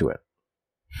relative to it.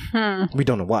 We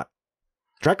don't know what.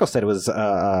 Draco said it was,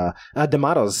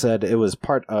 D'Amato said it was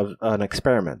part of an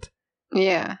experiment.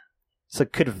 Yeah. So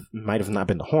it might have not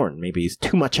been the horn. Maybe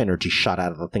too much energy shot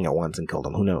out of the thing at once and killed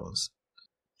him. Who knows?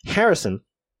 Harrison,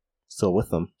 still with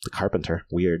them, the carpenter.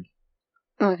 Weird.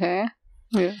 Okay.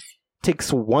 Yes. Takes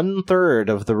 1/3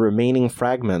 of the remaining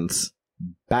fragments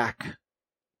back.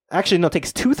 Actually, no,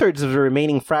 takes 2/3 of the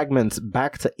remaining fragments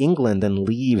back to England and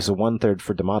leaves 1/3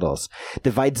 for D'Amatos.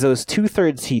 Divides those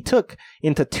 2/3 he took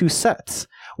into 2 sets.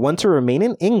 One to remain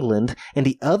in England, and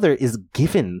the other is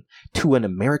given to an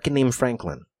American named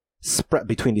Franklin. Spread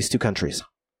between these 2 countries.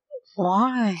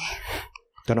 Why?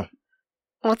 Don't know.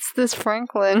 What's this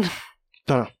Franklin?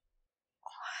 Don't know.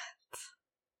 What?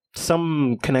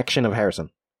 Some connection of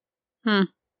Harrison.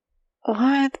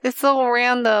 What? It's so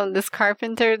random. This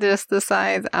carpenter just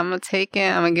decides, I'm going to take it,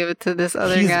 I'm going to give it to this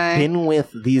other guy. He's been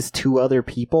with these 2 other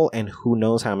people and who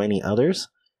knows how many others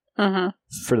for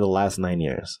the last 9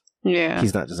 years. Yeah.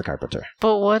 He's not just a carpenter.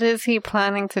 But what is he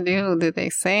planning to do? Did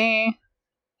they say?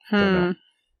 Don't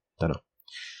know.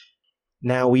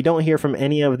 Now, we don't hear from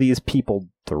any of these people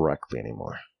directly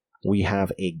anymore. We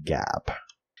have a gap.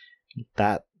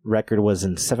 That record was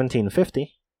in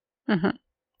 1750.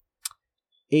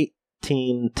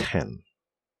 1810.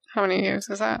 How many years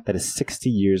is that? That is 60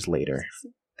 years later.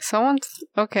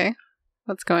 Okay.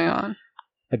 What's going on?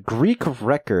 A Greek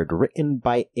record written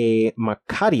by a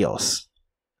Makarios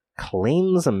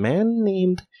claims a man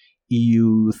named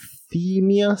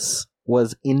Euthemius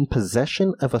was in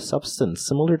possession of a substance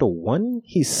similar to one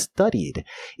he studied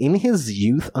in his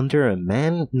youth under a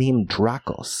man named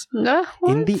Dracos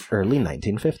in the early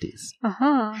 1950s.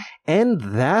 And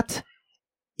that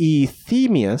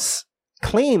Euthemius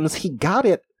claims he got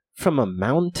it from a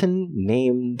mountain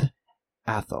named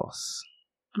Athos.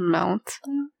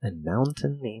 Mountain? A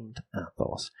mountain named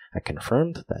Athos. I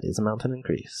confirmed that is a mountain in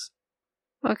Greece.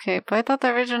 Okay, but I thought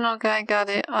the original guy got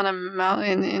it on a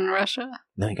mountain in Russia.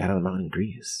 No, he got it on a mountain in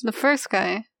Greece. The first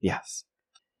guy? Yes.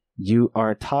 You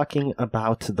are talking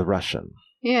about the Russian.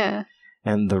 Yeah.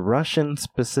 And the Russian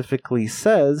specifically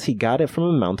says he got it from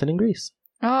a mountain in Greece.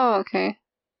 Oh, okay.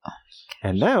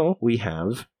 And now we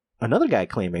have another guy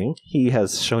claiming he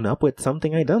has shown up with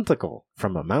something identical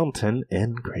from a mountain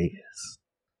in Greece.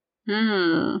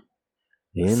 So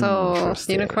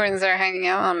unicorns are hanging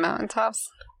out on mountaintops?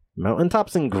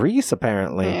 Mountaintops in Greece,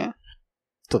 apparently. Yeah.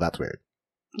 So that's weird.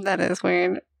 That is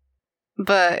weird.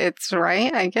 but it's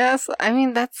right, I guess. I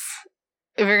mean, that's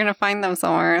if you're gonna find them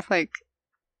somewhere, like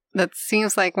that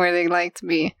seems like where they like to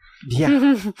be. Yeah,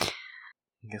 I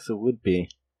guess it would be.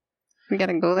 We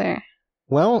gotta go there.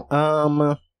 Well,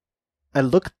 I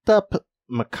looked up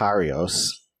Makarios,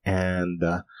 and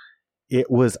it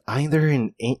was either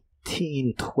in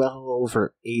 1812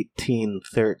 or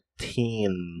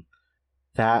 1813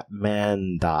 that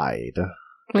man died.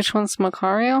 Which one's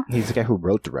Macario? He's the guy who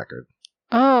wrote the record.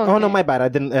 Oh, okay. Oh, no, my bad. I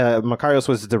didn't. Makarios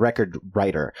was the record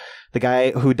writer. The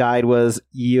guy who died was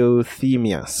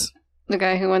Euthymius. The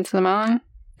guy who went to the mountain?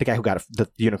 The guy who got the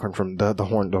unicorn from the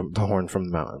horn from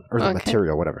the mountain. Or the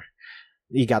material, whatever.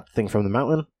 He got the thing from the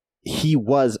mountain. He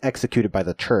was executed by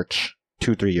the church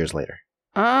 2-3 years later.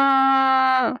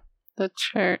 Ah, the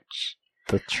church.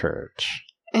 The church.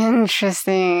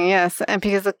 Interesting, yes. And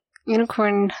because the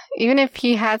unicorn, even if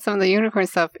he had some of the unicorn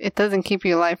stuff, it doesn't keep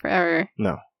you alive forever.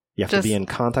 No. You have to be in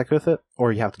contact with it,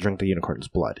 or you have to drink the unicorn's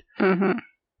blood. Mm-hmm.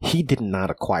 He did not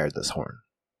acquire this horn.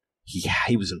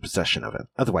 He was in possession of it.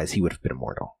 Otherwise, he would have been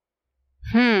immortal.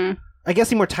 I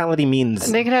guess immortality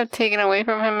means... They could have taken away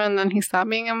from him and then he stopped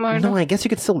being immortal? No, I guess you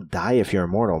could still die if you're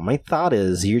immortal. My thought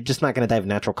is, you're just not going to die of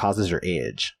natural causes or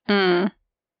age. But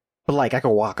like, I could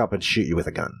walk up and shoot you with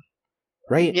a gun.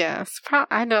 Right? Yes.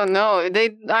 I don't know.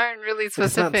 They aren't really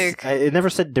specific. It never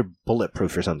said they're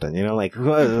bulletproof or something, you know? Like,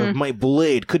 my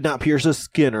blade could not pierce the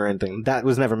skin or anything. That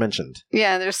was never mentioned.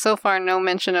 Yeah, there's so far no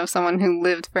mention of someone who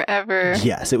lived forever.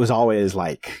 Yes, it was always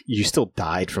like, you still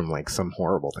died from like some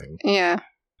horrible thing. Yeah.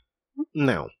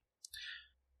 Now,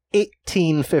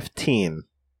 1815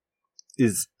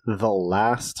 is the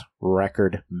last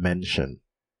record mention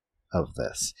of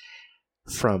this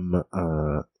from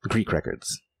Greek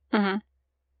records.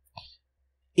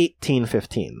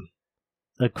 1815.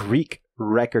 A Greek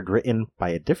record written by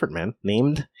a different man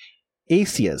named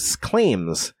Asius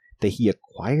claims that he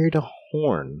acquired a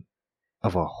horn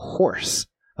of a horse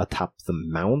atop the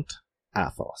Mount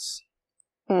Athos.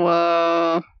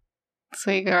 Whoa.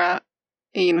 So he got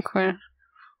a unicorn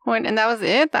horn, and that was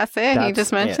it? That's it? He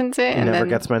just mentions it? It never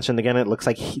gets mentioned again. It looks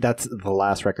like that's the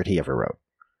last record he ever wrote.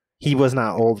 He was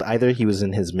not old either. He was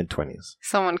in his mid-20s.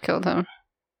 Someone killed him.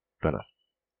 Don't know.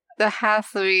 That has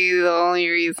to be the only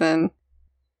reason.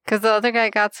 Because the other guy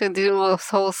got to do his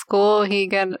whole school. He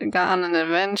got on an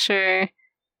adventure.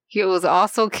 He was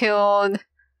also killed.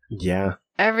 Yeah.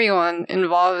 Everyone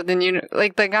involved in...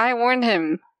 Like, the guy warned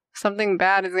him something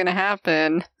bad is going to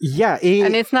happen. Yeah.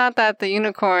 And it's not that the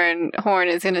unicorn horn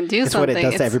is going to do something. It's what it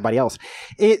does to everybody else.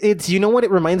 It's, you know what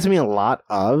it reminds me a lot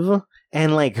of?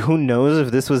 And, like, who knows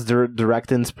if this was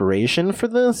direct inspiration for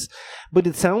this? But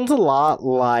it sounds a lot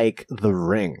like The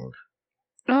Ring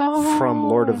from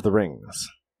Lord of the Rings.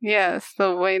 Yes,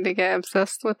 the way they get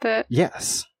obsessed with it.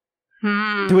 Yes.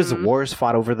 There was wars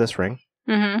fought over this ring.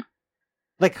 Mm-hmm.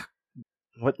 Like,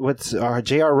 what's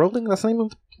J.R. Rowling? That's the name of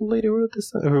the lady who wrote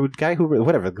this? Or guy who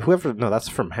wrote, whoever, no, that's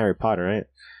from Harry Potter, right?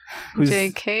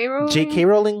 J.K. Rowling? J.K.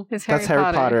 Rowling? That's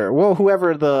Harry Potter. Well,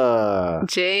 whoever the...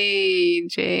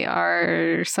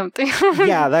 J.R. something.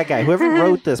 Yeah, that guy. Whoever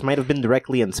wrote this might have been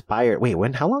directly inspired.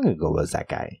 Wait, how long ago was that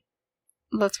guy?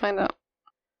 Let's find out.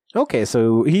 Okay,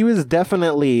 so he was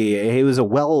a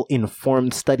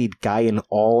well-informed, studied guy in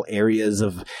all areas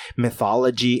of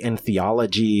mythology and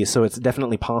theology, so it's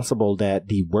definitely possible that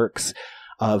the works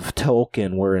of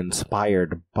Tolkien were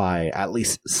inspired by at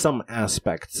least some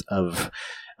aspects of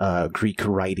Greek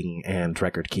writing and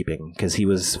record keeping, because he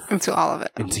was into all of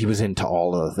it. And he was into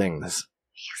all of the things.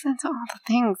 He was into all the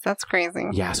things. That's crazy.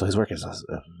 Yeah, so his work is a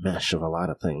mesh of a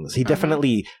lot of things. He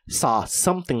definitely saw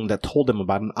something that told him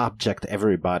about an object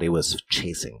everybody was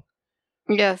chasing.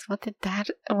 Yes, what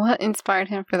inspired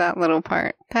him for that little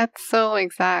part? That's so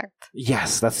exact.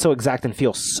 Yes, that's so exact and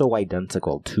feels so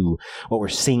identical to what we're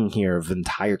seeing here of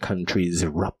entire countries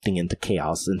erupting into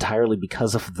chaos entirely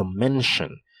because of the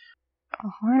mention.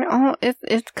 Oh,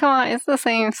 it's come on, it's the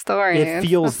same story. It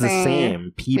feels the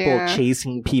same. People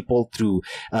chasing people through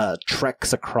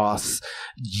treks across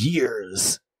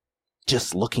years,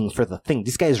 just looking for the thing.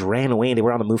 These guys ran away and they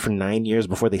were on the move for 9 years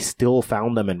before they still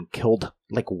found them and killed.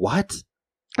 Like, what?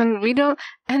 And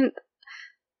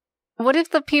what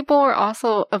if the people were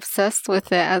also obsessed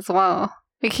with it as well?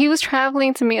 Like, he was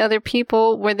traveling to meet other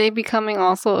people. Were they becoming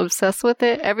also obsessed with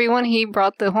it? Everyone he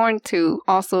brought the horn to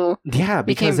also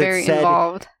became very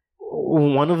involved.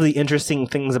 One of the interesting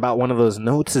things about one of those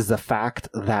notes is the fact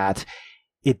that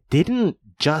it didn't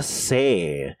just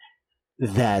say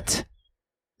that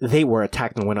they were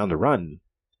attacked and went on the run.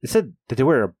 It said that there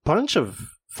were a bunch of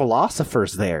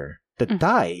philosophers there that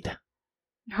died.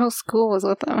 Their whole school was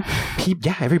with them.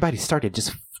 Everybody started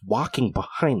just walking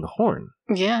behind the horn.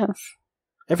 Yes.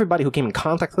 Everybody who came in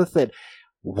contact with it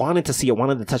wanted to see it,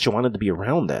 wanted to touch it, wanted to be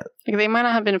around it. Like, they might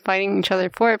not have been fighting each other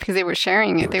for it because they were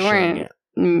sharing it. They sharing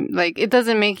weren't, like, it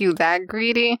doesn't make you that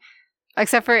greedy.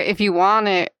 Except for if you want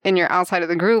it and you're outside of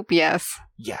the group, yes.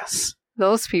 Yes.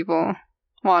 Those people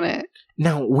want it.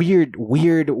 Now, weird,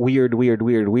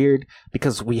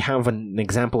 because we have an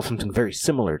example of something very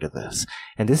similar to this.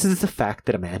 And this is the fact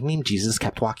that a man named Jesus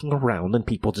kept walking around and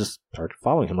people just started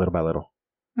following him little by little.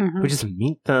 Mm-hmm. We just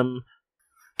meet them,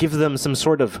 give them some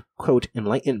sort of, quote,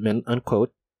 enlightenment,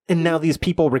 unquote. And now these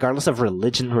people, regardless of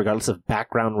religion, regardless of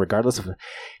background, regardless of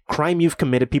crime you've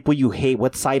committed, people you hate,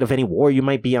 what side of any war you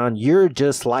might be on, you're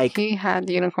just like... He had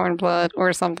unicorn blood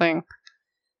or something.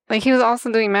 Like, he was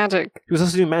also doing magic. He was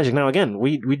also doing magic. Now, again,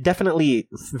 we definitely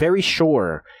very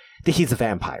sure that he's a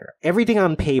vampire. Everything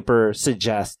on paper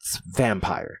suggests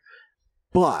vampire.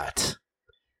 But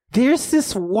there's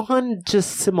this one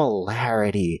just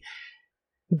similarity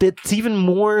that's even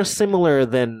more similar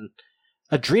than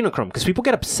adrenochrome, because people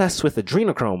get obsessed with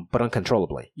adrenochrome, but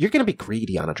uncontrollably. You're going to be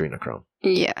greedy on adrenochrome.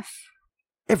 Yes.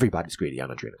 Everybody's greedy on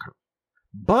adrenochrome.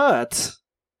 But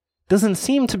doesn't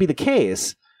seem to be the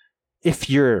case if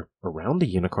you're around the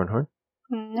unicorn horn.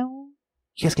 No.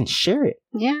 You guys can share it.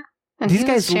 Yeah. And these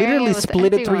guys literally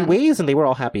split it 3 ways, and they were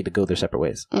all happy to go their separate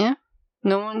ways. Yeah.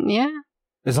 No one, yeah.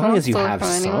 As long as you have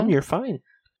some, you're fine.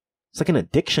 It's like an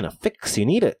addiction, a fix. You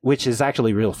need it, which is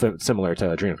actually real similar to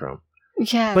adrenochrome.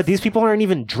 Yeah. But these people aren't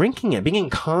even drinking it. Being in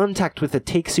contact with it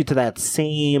takes you to that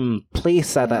same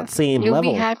place at that same level.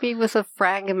 You'll be happy with a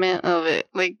fragment of it.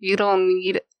 Like, you don't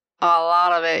need a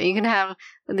lot of it. You can have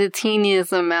the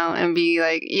teeniest amount and be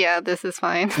like, yeah, this is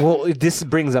fine. Well, this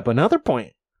brings up another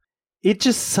point. It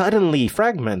just suddenly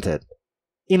fragmented.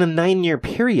 In a 9-year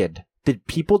period, did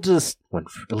people just went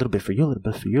a little bit for you, a little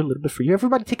bit for you, a little bit for you?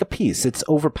 Everybody take a piece. It's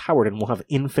overpowered and we'll have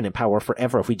infinite power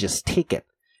forever if we just take it.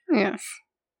 Yes.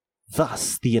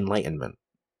 Thus, the Enlightenment.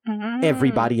 Mm-hmm.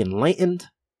 Everybody enlightened.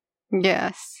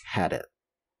 Yes. Had it.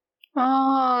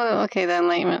 Oh, okay, the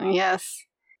Enlightenment. Yes.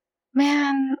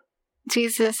 Man,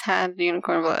 Jesus had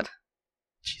unicorn blood.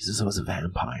 Jesus was a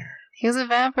vampire. He was a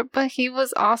vampire, but he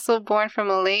was also born from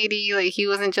a lady. Like, he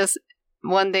wasn't just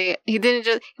one day. He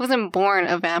wasn't born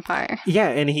a vampire. Yeah,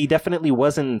 and he definitely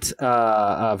wasn't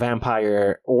a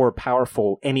vampire or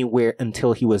powerful anywhere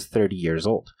until he was 30 years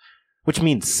old. Which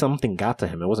means something got to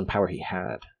him. It wasn't power he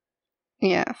had.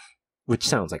 Yeah. Which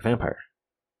sounds like vampire.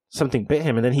 Something bit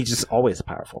him, and then he's just always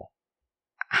powerful.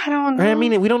 I don't know. I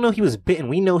mean, we don't know he was bitten.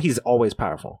 We know he's always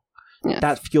powerful. Yes.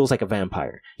 That feels like a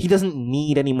vampire. He doesn't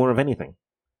need any more of anything.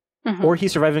 Mm-hmm. Or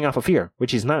he's surviving off of fear,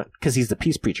 which he's not, because he's the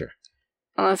peace preacher.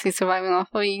 Unless he's surviving off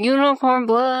of unicorn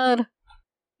blood.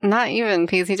 Not even,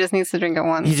 because he just needs to drink it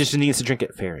once. He just needs to drink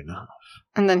it. Fair enough.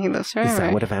 And then he lives forever. Is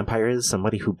that what a vampire is?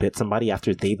 Somebody who bit somebody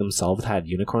after they themselves had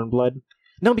unicorn blood?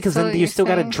 No, because then you still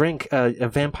got to drink. A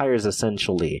vampire is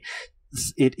essentially...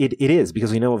 It is,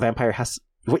 because we know a vampire has...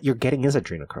 What you're getting is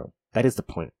adrenochrome. That is the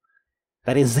point.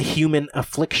 That is the human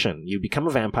affliction. You become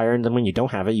a vampire, and then when you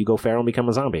don't have it, you go feral and become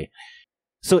a zombie.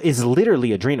 So it's literally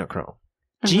adrenochrome.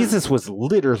 Mm-hmm. Jesus was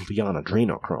literally on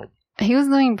adrenochrome. He was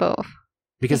doing both.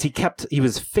 Because he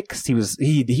was fixed, he was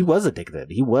addicted.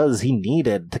 He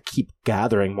needed to keep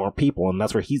gathering more people, and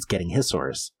that's where he's getting his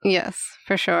source. Yes,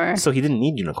 for sure. So he didn't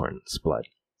need unicorn's blood.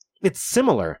 It's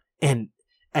similar, and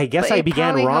I guess I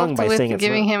began wrong by saying it's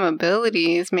giving him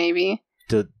abilities, maybe.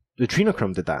 The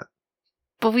adrenochrome did that.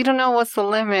 But we don't know what's the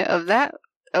limit of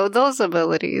those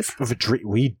abilities.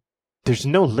 There's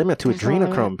no limit to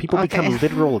adrenochrome. People become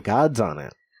literal gods on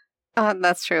it. Oh,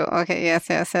 that's true. Okay, yes.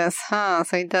 Huh,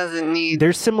 so he doesn't need...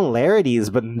 There's similarities,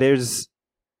 but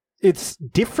it's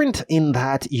different in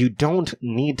that you don't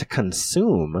need to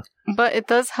consume. But it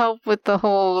does help with the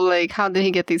whole, like, how did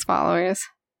he get these followers?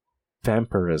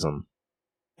 Vampirism.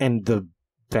 And the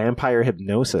vampire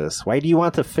hypnosis. Why do you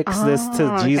want to fix this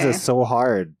to Jesus so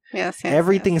hard? Yes.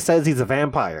 Everything says he's a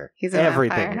vampire. He's a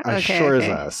Everything vampire. assures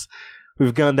us.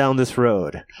 We've gone down this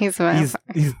road. He's a vampire.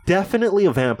 He's definitely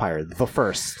a vampire. The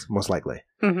first, most likely.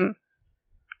 Mm-hmm.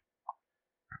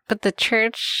 But the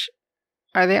church,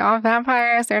 are they all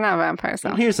vampires? They're not vampires, though.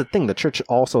 Well, here's the thing. The church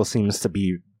also seems to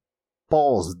be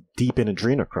balls deep in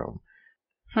adrenochrome.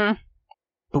 But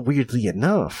weirdly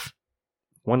enough,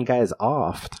 one guy is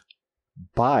offed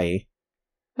by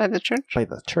the church? By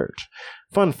the church.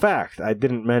 Fun fact, I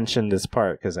didn't mention this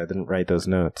part because I didn't write those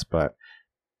notes, but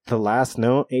the last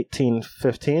note,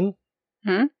 1815,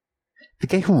 the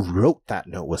guy who wrote that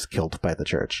note was killed by the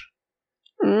church.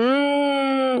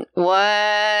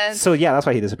 What? So yeah, that's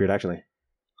why he disappeared, actually.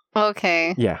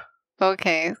 Okay. Yeah.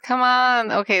 Okay, come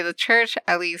on. Okay, the church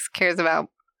at least cares about,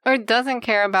 or doesn't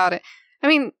care about it. I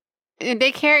mean,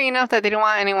 they care enough that they don't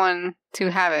want anyone to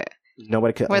have it.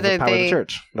 Nobody can overpower the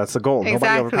church. That's the goal. Exactly.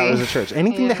 Nobody overpowers the church.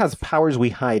 Anything that has powers, we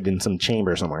hide in some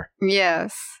chamber somewhere.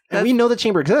 Yes. And we know the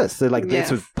chamber exists.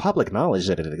 It's with public knowledge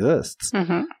that it exists.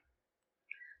 Mm-hmm.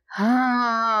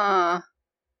 Are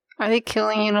they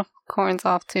killing unicorns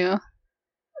off too?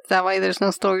 Is that why there's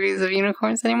no stories of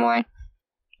unicorns anymore?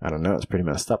 I don't know. It's pretty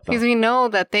messed up, though. Because we know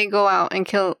that they go out and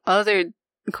kill other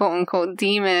quote-unquote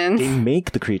demons. They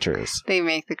make the creatures.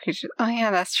 Oh,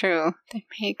 yeah, that's true. They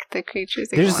make the creatures.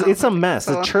 It's a mess.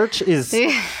 The church is...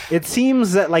 It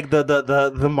seems that like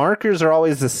the markers are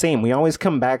always the same. We always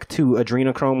come back to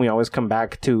adrenochrome. We always come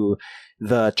back to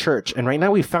the church. And right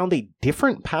now we found a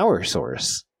different power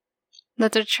source.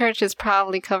 That the church is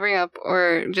probably covering up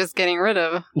or just getting rid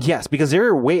of. Yes, because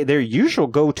their usual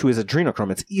go-to is adrenochrome.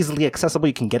 It's easily accessible.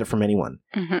 You can get it from anyone.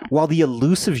 Mm-hmm. While the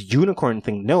elusive unicorn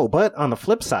thing, no. But on the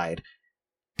flip side,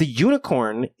 the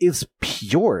unicorn is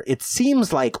pure. It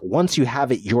seems like once you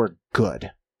have it, you're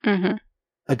good. Mm-hmm.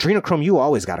 Adrenochrome, you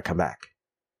always got to come back.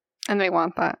 And they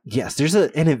want that. Yes,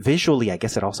 and it visually, I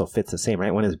guess it also fits the same,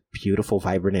 right? One is beautiful,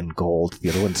 vibrant, and gold. The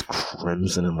other one's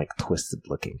crimson and like twisted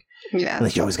looking. Yeah.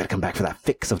 And you always got to come back for that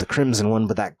fix of the crimson one,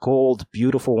 but that gold,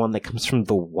 beautiful one that comes from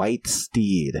the white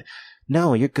steed.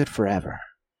 No, you're good forever.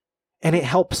 And it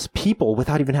helps people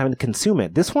without even having to consume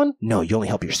it. This one, no, you only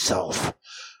help yourself.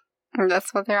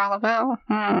 That's what they're all about.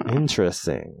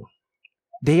 Interesting.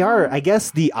 They are, I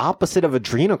guess, the opposite of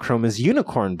adrenochrome is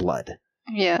unicorn blood.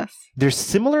 Yes. They're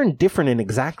similar and different in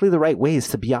exactly the right ways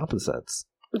to be opposites.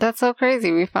 That's so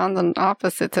crazy. We found an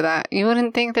opposite to that. You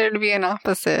wouldn't think there'd be an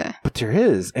opposite. But there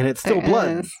is, and it's still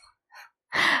blood.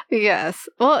 Yes.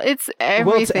 Well, it's everything.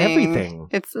 Well, it's everything.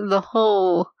 It's the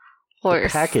whole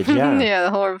horse. The package, yeah. Yeah,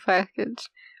 the whole package.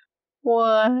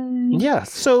 What? Yeah,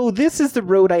 so this is the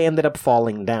road I ended up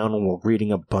falling down while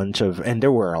reading a bunch of, and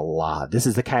there were a lot. This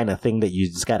is the kind of thing that you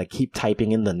just gotta keep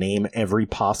typing in the name, every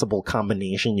possible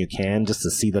combination you can, just to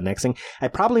see the next thing. I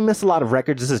probably missed a lot of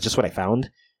records. This is just what I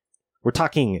found. We're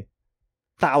talking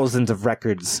thousands of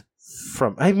records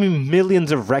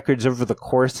millions of records over the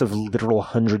course of literal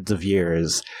hundreds of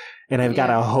years. And I've got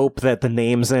to hope that the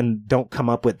names and don't come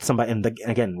up with somebody. And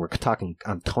again, we're talking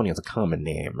Antonio's a common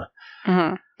name.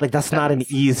 Mm-hmm. Like that's not an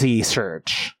easy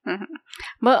search. Mm-hmm.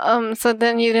 But so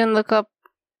then you didn't look up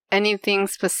anything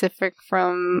specific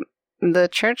from the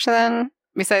church then,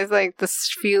 besides like the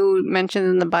few mentioned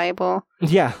in the Bible?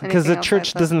 Yeah, because the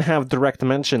church doesn't have direct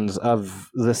mentions of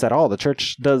this at all. The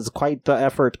church does quite the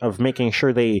effort of making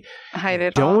sure they hide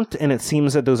it don't, all. And it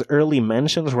seems that those early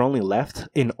mentions were only left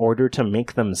in order to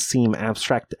make them seem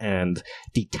abstract and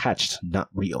detached, not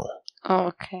real. Oh,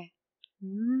 okay.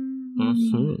 Mm-hmm.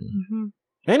 Mm-hmm.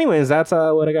 Anyways, that's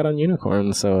what I got on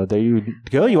unicorns. So there you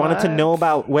go. You wanted to know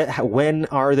about when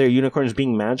are there unicorns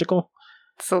being magical?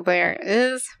 So there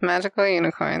is magical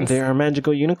unicorns. There are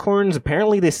magical unicorns.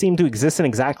 Apparently they seem to exist in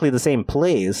exactly the same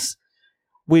place,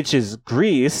 which is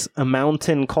Greece, a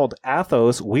mountain called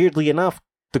Athos. Weirdly enough,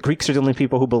 the Greeks are the only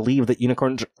people who believe that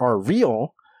unicorns are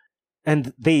real,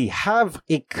 and they have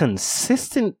a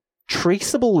consistent,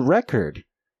 traceable record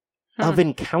of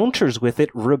encounters with it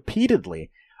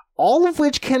repeatedly, all of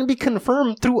which can be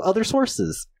confirmed through other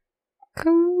sources.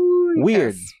 Cool.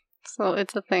 Weird. Yes. So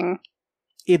it's a thing.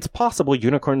 It's possible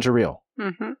unicorns are real.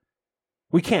 Mm-hmm.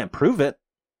 We can't prove it.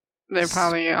 They've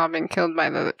probably all been killed by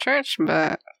the church,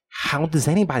 but... How does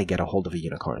anybody get a hold of a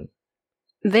unicorn?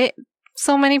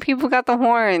 So many people got the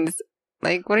horns.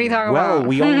 Like, what are you talking about? Well,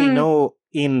 we only know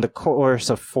in the course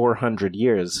of 400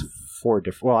 years,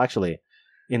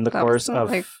 in the course of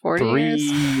like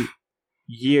 40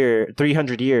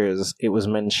 300 years, it was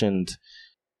mentioned.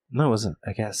 No, it wasn't.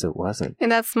 I guess it wasn't. In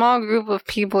that small group of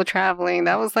people traveling,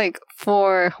 that was like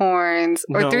 4 horns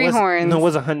or 3 horns. No, it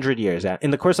was 100 years. Yeah.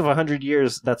 In the course of 100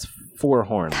 years, that's 4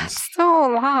 horns. That's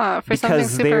so a lot for something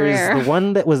super rare. Because there's the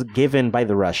one that was given by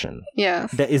the Russian.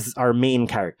 Yes. That is our main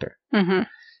character. Mm-hmm.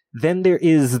 Then there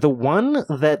is the one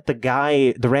that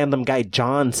the random guy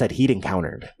John said he'd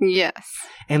encountered. Yes.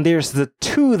 And there's the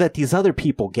 2 that these other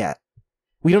people get.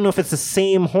 We don't know if it's the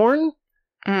same horn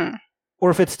or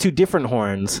if it's 2 different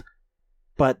horns.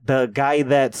 But the guy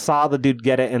that saw the dude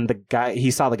get it and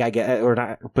he saw the guy get it, or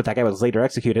not, but that guy was later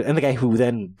executed, and the guy who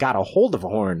then got a hold of a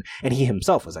horn and he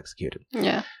himself was executed.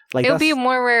 Yeah. Like it'll be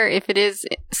more rare if it is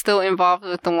still involved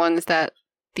with the ones that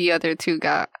the other 2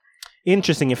 got.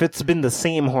 Interesting if it's been the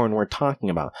same horn we're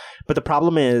talking about. But the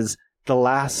problem is the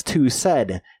last 2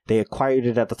 said they acquired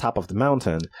it at the top of the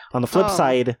mountain. On the flip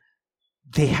side,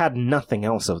 they had nothing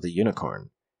else of the unicorn.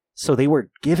 So they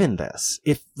were given this.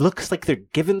 It looks like they're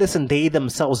given this and they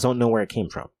themselves don't know where it came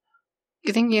from.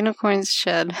 You think unicorns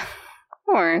shed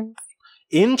horns?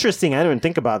 interesting. I didn't even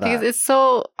think about that. Because it's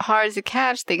so hard to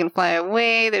catch. They can fly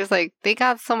away. There's like, they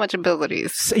got so much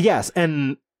abilities. Yes,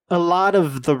 and a lot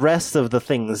of the rest of the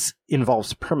things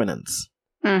involves permanence.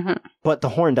 Mm-hmm. But the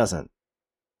horn doesn't.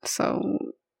 So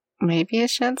maybe it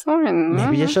sheds horn.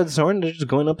 Maybe it sheds horn. They're just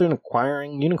going up there and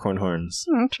acquiring unicorn horns.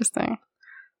 Interesting.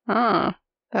 Oh,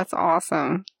 that's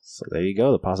awesome. So there you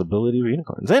go, the possibility of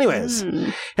unicorns. Anyways,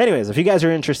 if you guys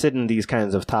are interested in these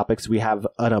kinds of topics, we have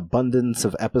an abundance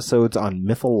of episodes on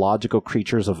mythological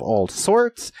creatures of all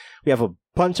sorts. We have a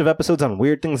bunch of episodes on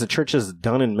weird things the church has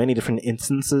done in many different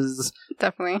instances.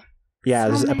 Definitely. Yeah, So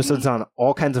there's many. episodes on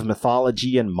all kinds of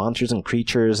mythology and monsters and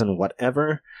creatures and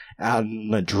whatever.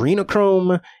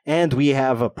 Adrenochrome, and we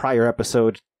have a prior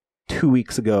episode 2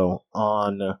 weeks ago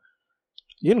on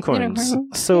unicorns.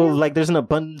 So, like, there's an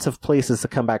abundance of places to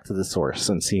come back to the source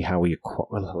and see how we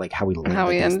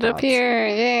ended up here.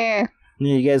 Yeah.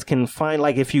 You guys can find,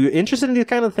 like, if you're interested in these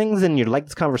kind of things and you like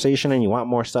this conversation and you want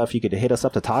more stuff, you could hit us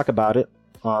up to talk about it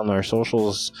on our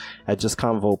socials at Just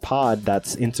Convo Pod.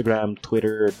 That's Instagram,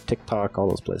 Twitter, TikTok, all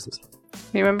those places.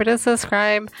 Remember to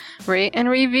subscribe, rate, and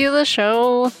review the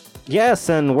show. Yes,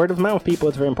 and word of mouth, people.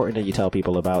 It's very important that you tell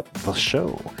people about the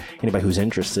show. Anybody who's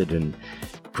interested in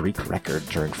Greek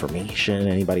records or information,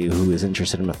 anybody who is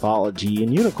interested in mythology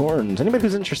and unicorns, anybody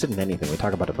who's interested in anything, we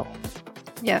talk about it all.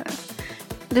 Yeah.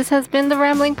 This has been the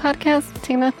Rambling Podcast.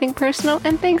 Take nothing personal,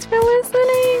 and thanks for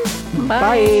listening.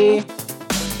 Bye. Bye.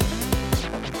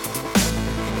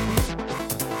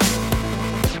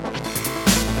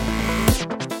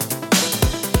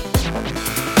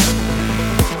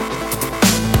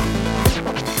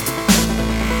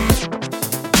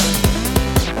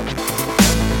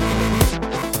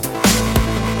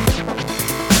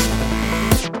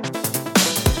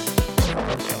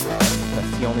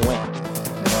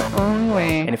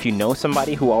 And if you know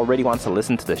somebody who already wants to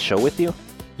listen to the show with you,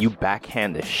 you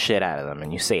backhand the shit out of them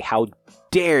and you say, "How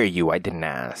dare you? I didn't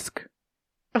ask."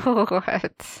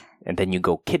 What? And then you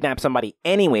go kidnap somebody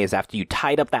anyways after you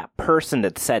tied up that person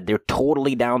that said they're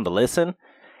totally down to listen.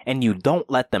 And you don't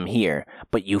let them hear,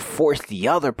 but you force the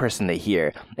other person to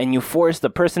hear. And you force the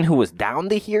person who was down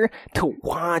to hear to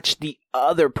watch the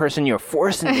other person you're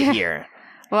forcing to hear.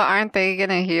 Well, aren't they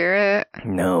gonna hear it?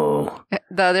 No.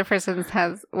 The other person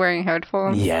has wearing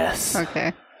headphones? Yes.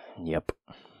 Okay. Yep.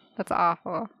 That's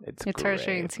awful. It's You're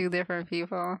torturing great. two different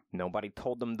people. Nobody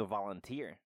told them to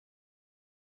volunteer.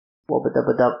 Good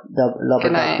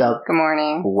night. Good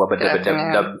morning. Good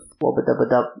afternoon.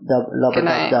 Good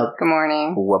night. Good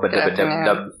morning. Good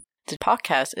afternoon. The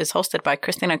podcast is hosted by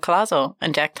Christina Colazo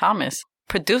and Jack Thomas,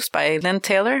 produced by Lynn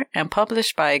Taylor, and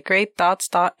published by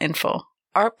greatthoughts.info.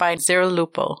 Art by Zero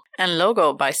Lupo, and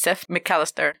logo by Seth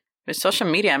McAllister, with social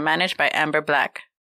media managed by Amber Black.